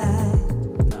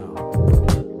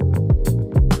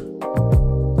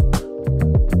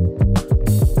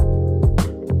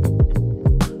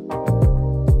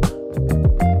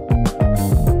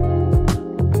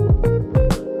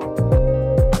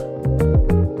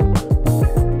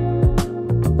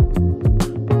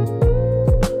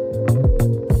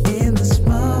 In this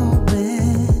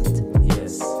moment,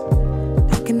 yes,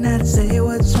 I cannot say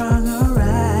what's wrong or right.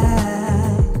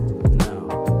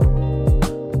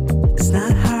 It's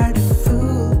not hard to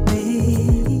fool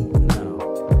me.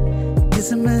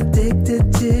 'Cause I'm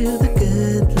addicted to the